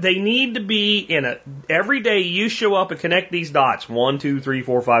 but they need to be every day you show up and connect these dots, 1, 2, 3,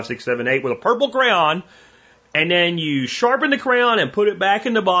 4, 5, 6, 7, 8, with a purple crayon, and then you sharpen the crayon and put it back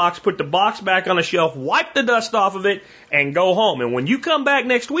in the box, put the box back on the shelf, wipe the dust off of it, and go home. And when you come back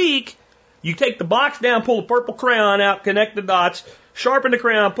next week, you take the box down, pull the purple crayon out, connect the dots, sharpen the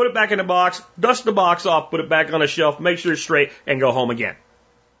crayon, put it back in the box, dust the box off, put it back on the shelf, make sure it's straight, and go home again.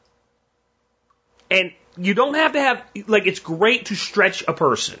 And you don't have to have, it's great to stretch a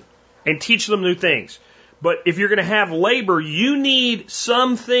person and teach them new things. But if you're going to have labor, you need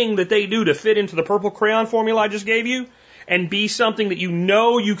something that they do to fit into the purple crayon formula I just gave you and be something that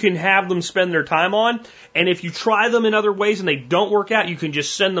you can have them spend their time on. And if you try them in other ways and they don't work out, you can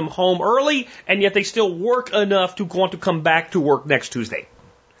just send them home early, and yet they still work enough to want to come back to work next Tuesday.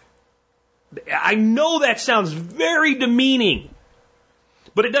 I know that sounds very demeaning,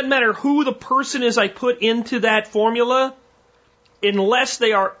 but it doesn't matter who the person is I put into that formula, unless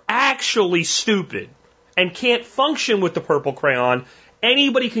they are actually stupid and can't function with the purple crayon,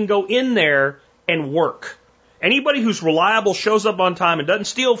 anybody can go in there and work. Anybody who's reliable, shows up on time, and doesn't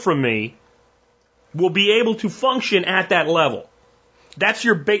steal from me will be able to function at that level. That's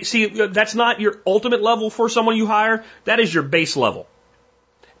your base. See, that's not your ultimate level for someone you hire. That is your base level.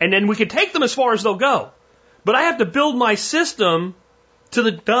 And then we can take them as far as they'll go. But I have to build my system to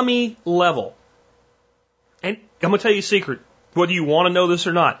the dummy level. And I'm going to tell you a secret, whether you want to know this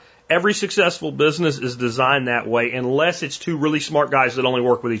or not. Every successful business is designed that way, unless it's two really smart guys that only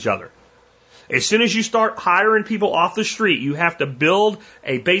work with each other. As soon as you start hiring people off the street, you have to build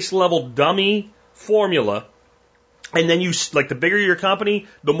a base level dummy formula. And then the bigger your company,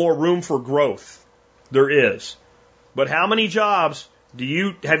 the more room for growth there is. But how many jobs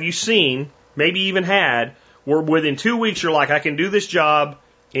have you seen, maybe even had, where within 2 weeks you're like, I can do this job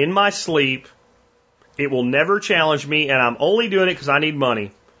in my sleep. It will never challenge me, and I'm only doing it because I need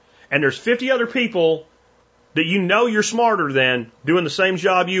money. And there's 50 other people that you're smarter than doing the same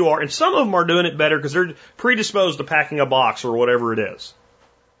job you are, and some of them are doing it better because they're predisposed to packing a box or whatever it is.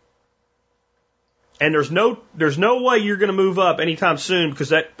 And there's no way you're going to move up anytime soon because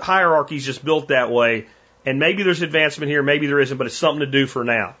that hierarchy is just built that way. And maybe there's advancement here, maybe there isn't, but it's something to do for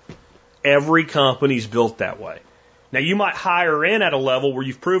now. Every company's built that way. Now, you might hire in at a level where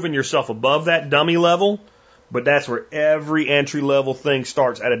you've proven yourself above that dummy level, but that's where every entry-level thing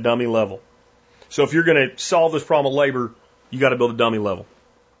starts, at a dummy level. So if you're going to solve this problem of labor, you got to build a dummy level.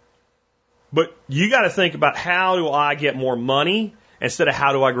 But you got to think about, how do I get more money instead of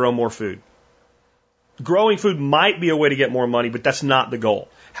how do I grow more food? Growing food might be a way to get more money, but that's not the goal.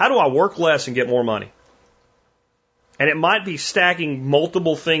 How do I work less and get more money? And it might be stacking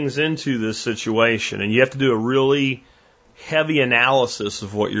multiple things into this situation, and you have to do a really heavy analysis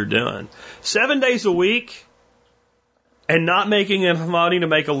of what you're doing. 7 days a week and not making enough money to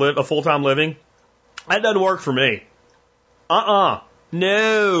make a full-time living, that doesn't work for me. No,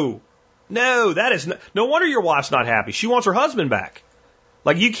 that is no wonder your wife's not happy. She wants her husband back.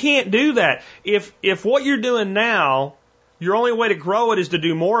 You can't do that. If what you're doing now, your only way to grow it is to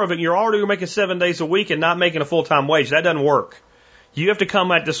do more of it, and you're already making 7 days a week and not making a full-time wage, that doesn't work. You have to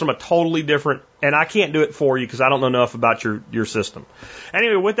come at this from a totally different, and I can't do it for you because I don't know enough about your system.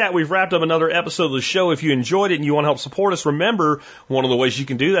 Anyway, with that, we've wrapped up another episode of the show. If you enjoyed it and you want to help support us, remember, one of the ways you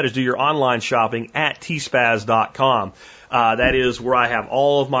can do that is do your online shopping at tspaz.com. That is where I have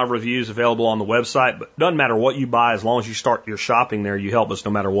all of my reviews available on the website. But it doesn't matter what you buy, as long as you start your shopping there, you help us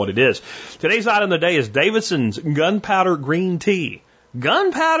no matter what it is. Today's item of the day is Davidson's Gunpowder Green Tea.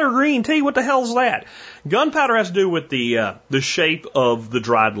 Gunpowder green tea, what the hell's that? Gunpowder has to do with the shape of the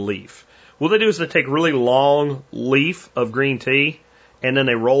dried leaf. What they do is they take really long leaf of green tea and then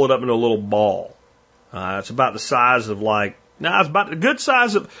they roll it up into a little ball. It's about the size of it's about a good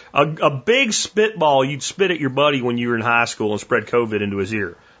size of a big spitball you'd spit at your buddy when you were in high school and spread COVID into his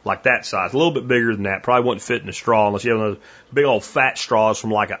ear. Like that size. A little bit bigger than that. Probably wouldn't fit in a straw unless you have those big old fat straws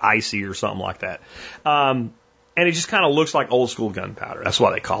from like an Icy or something like that. And it just kind of looks like old school gunpowder. That's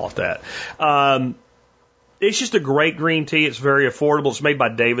why they call it that. It's just a great green tea. It's very affordable. It's made by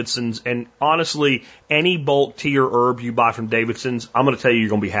Davidson's. And honestly, any bulk tea or herb you buy from Davidson's, I'm going to tell you, you're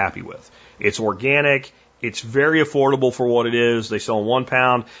going to be happy with. It's organic. It's very affordable for what it is. They sell in 1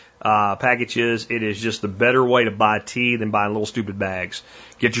 pound packages. It is just the better way to buy tea than buying little stupid bags.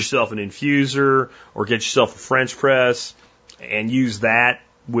 Get yourself an infuser or get yourself a French press and use that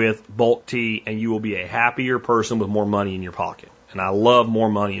with bulk tea, and you will be a happier person with more money in your pocket. And I love more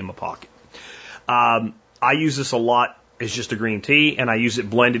money in my pocket. I use this a lot as just a green tea, and I use it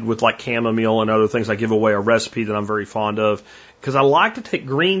blended with like chamomile and other things. I give away a recipe that I'm very fond of because I like to take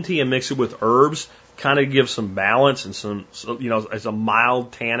green tea and mix it with herbs, kind of give some balance and some, as a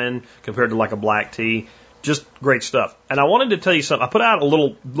mild tannin compared to like a black tea. Just great stuff. And I wanted to tell you something. I put out a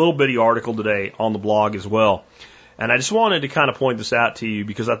little bitty article today on the blog as well. And I just wanted to kind of point this out to you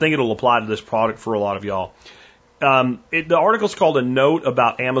because I think it'll apply to this product for a lot of y'all. The article's called A Note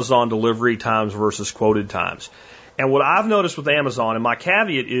About Amazon Delivery Times versus Quoted Times. And what I've noticed with Amazon, and my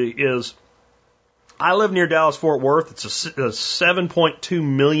caveat is, I live near Dallas-Fort Worth. It's a 7.2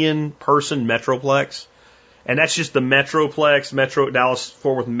 million person metroplex. And that's just the metroplex,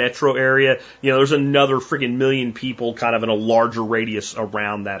 Dallas-Fort Worth metro area. There's another freaking million people kind of in a larger radius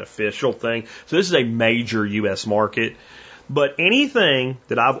around that official thing. So this is a major U.S. market. But anything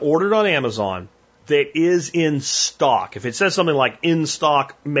that I've ordered on Amazon that is in stock, if it says something like in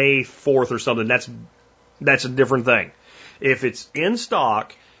stock May 4th or something, that's a different thing. If it's in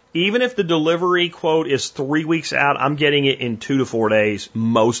stock, even if the delivery quote is 3 weeks out, I'm getting it in 2 to 4 days,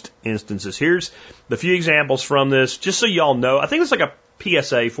 most instances. Here's the few examples from this, just so y'all know. I think it's like a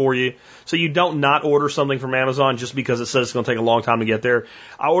PSA for you, so you don't not order something from Amazon just because it says it's going to take a long time to get there.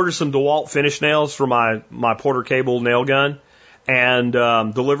 I ordered some DeWalt finish nails for my Porter Cable nail gun, and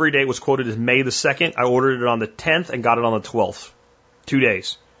delivery date was quoted as May the 2nd. I ordered it on the 10th and got it on the 12th. 2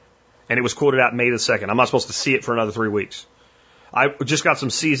 days. And it was quoted out May the 2nd. I'm not supposed to see it for another 3 weeks. I just got some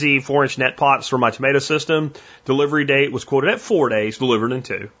CZ 4-inch net pots for my tomato system. Delivery date was quoted at 4 days, delivered in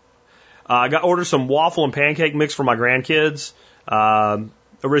 2. I ordered some waffle and pancake mix for my grandkids.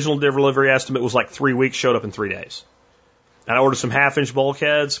 Original delivery estimate was like 3 weeks, showed up in 3 days. And I ordered some half-inch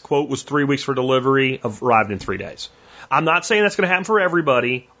bulkheads. Quote was 3 weeks for delivery, arrived in 3 days. I'm not saying that's going to happen for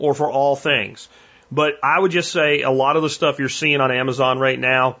everybody or for all things. But I would just say a lot of the stuff you're seeing on Amazon right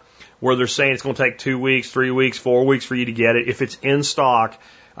now, where they're saying it's going to take 2 weeks, 3 weeks, 4 weeks for you to get it. If it's in stock,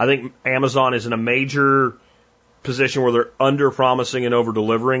 I think Amazon is in a major position where they're under-promising and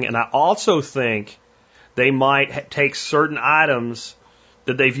over-delivering. And I also think they might take certain items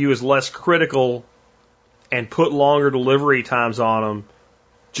that they view as less critical and put longer delivery times on them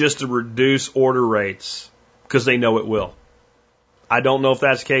just to reduce order rates because they know it will. I don't know if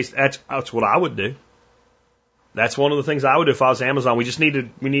that's the case. That's what I would do. That's one of the things I would do if I was Amazon. We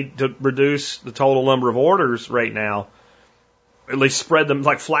need to reduce the total number of orders right now. At least spread them,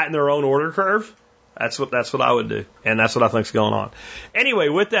 like flatten their own order curve. That's what I would do. And that's what I think's going on. Anyway,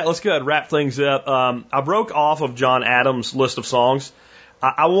 with that, let's go ahead and wrap things up. I broke off of John Adams' list of songs.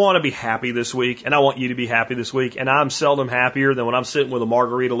 I want to be happy this week, and I want you to be happy this week, and I'm seldom happier than when I'm sitting with a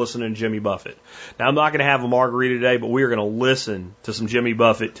margarita listening to Jimmy Buffett. Now, I'm not going to have a margarita today, but we are going to listen to some Jimmy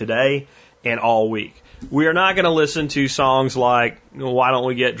Buffett today and all week. We are not going to listen to songs like Why Don't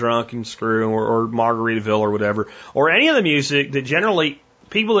We Get Drunk and Screw or Margaritaville or whatever, or any of the music that generally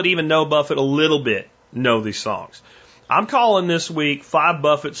people that even know Buffett a little bit know these songs. I'm calling this week 5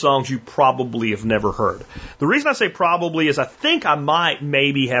 Buffett songs you probably have never heard. The reason I say probably is I think I might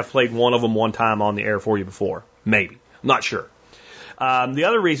maybe have played one of them one time on the air for you before. Maybe. I'm not sure. The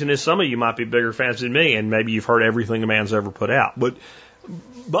other reason is some of you might be bigger fans than me, and maybe you've heard everything the man's ever put out. But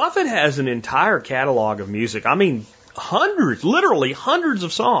Buffett has an entire catalog of music. I mean, hundreds, literally hundreds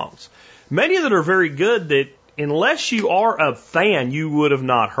of songs. Many of them are very good that unless you are a fan, you would have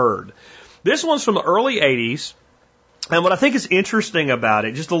not heard. This one's from the early 80s. And what I think is interesting about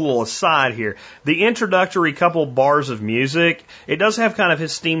it, just a little aside here, the introductory couple bars of music, it does have kind of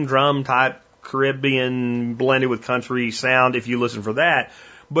his steam drum type Caribbean blended with country sound if you listen for that.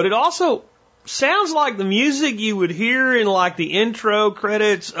 But it also sounds like the music you would hear in like the intro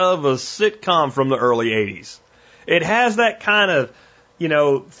credits of a sitcom from the early 80s. It has that kind of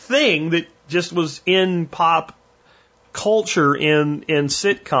thing that just was in pop culture in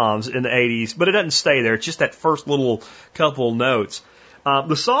sitcoms in the 80s, but it doesn't stay there. It's just that first little couple notes.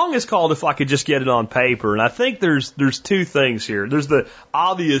 The song is called If I Could Just Get It on Paper, and I think there's two things here. There's the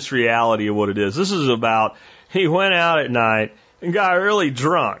obvious reality of what it is. This is about he went out at night and got really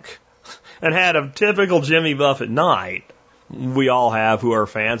drunk and had a typical Jimmy Buffett night. We all have who are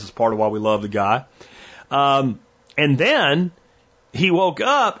fans. It's part of why we love the guy. And then he woke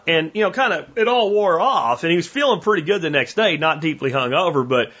up and, kind of it all wore off, and he was feeling pretty good the next day, not deeply hungover,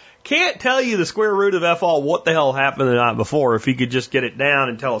 but can't tell you the square root of F all what the hell happened the night before. If he could just get it down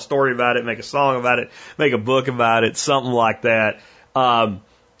and tell a story about it, make a song about it, make a book about it, something like that,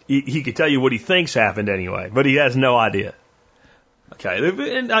 he could tell you what he thinks happened anyway, but he has no idea. Okay,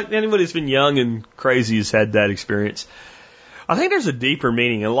 and anybody that's been young and crazy has had that experience. I think there's a deeper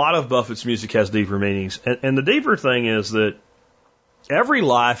meaning. A lot of Buffett's music has deeper meanings, and the deeper thing is that every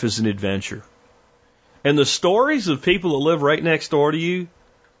life is an adventure. And the stories of people that live right next door to you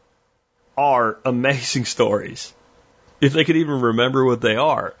are amazing stories, if they could even remember what they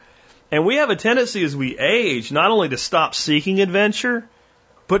are. And we have a tendency as we age not only to stop seeking adventure,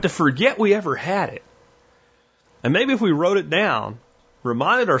 but to forget we ever had it. And maybe if we wrote it down,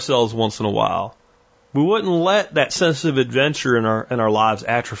 reminded ourselves once in a while, we wouldn't let that sense of adventure in our lives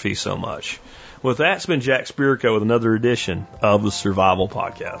atrophy so much. With that, it's been Jack Spirko with another edition of the Survival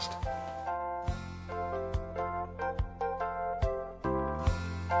Podcast.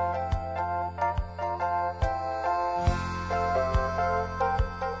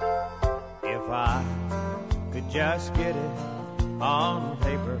 If I could just get it on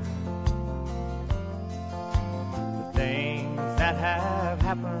paper, the things that have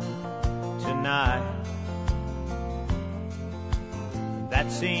happened tonight, that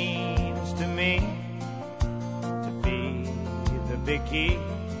seems to me to be the big key.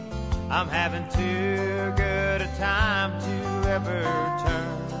 I'm having too good a time to ever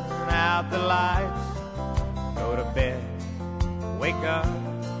turn out the lights, go to bed, wake up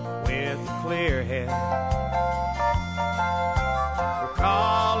with a clear head,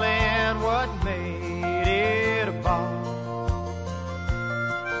 recalling what made it a ball.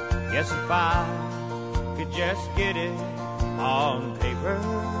 Guess if I could just get it on paper,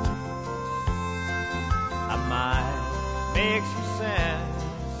 I might make some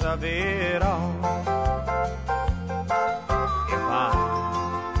sense of it all. If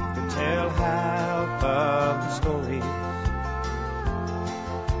I could tell half of the story,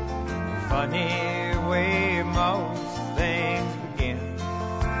 the funny way most things begin,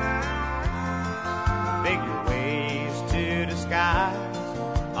 figure ways to disguise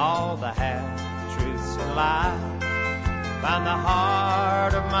all the half-truths and lies, find the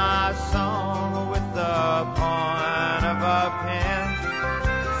heart of my song with the point of a pen.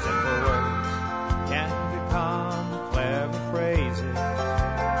 Simple words can become clever phrases,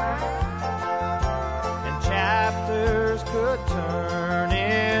 and chapters could turn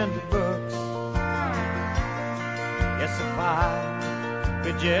into books. Yes, if I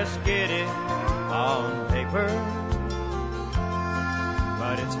could just get it on paper,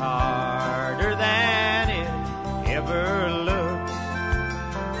 but it's harder than it ever looks.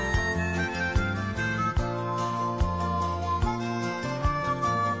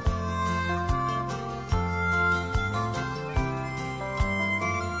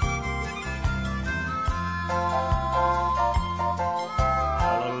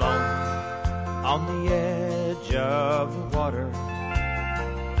 All alone on the edge of the water,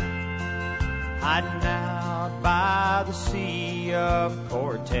 hiding out by the Sea of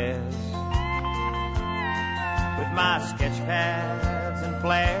Cortez, with my sketch pads and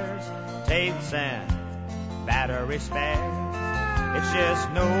flares, tapes and battery spares. It's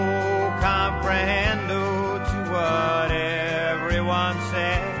just no comprehendo to what everyone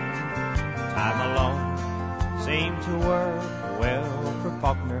says. Time alone seemed to work well for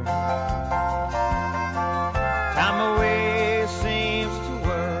Faulkner. Time away seems to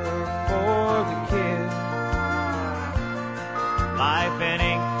work for the kid. Life and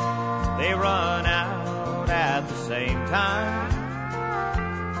ink, they run out at the same time,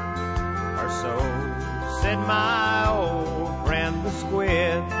 or so said my old friend the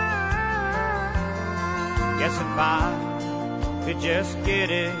squid. Guess if I could just get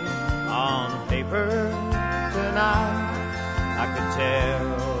it on paper tonight, I could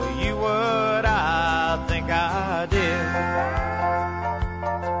tell you what I think I did.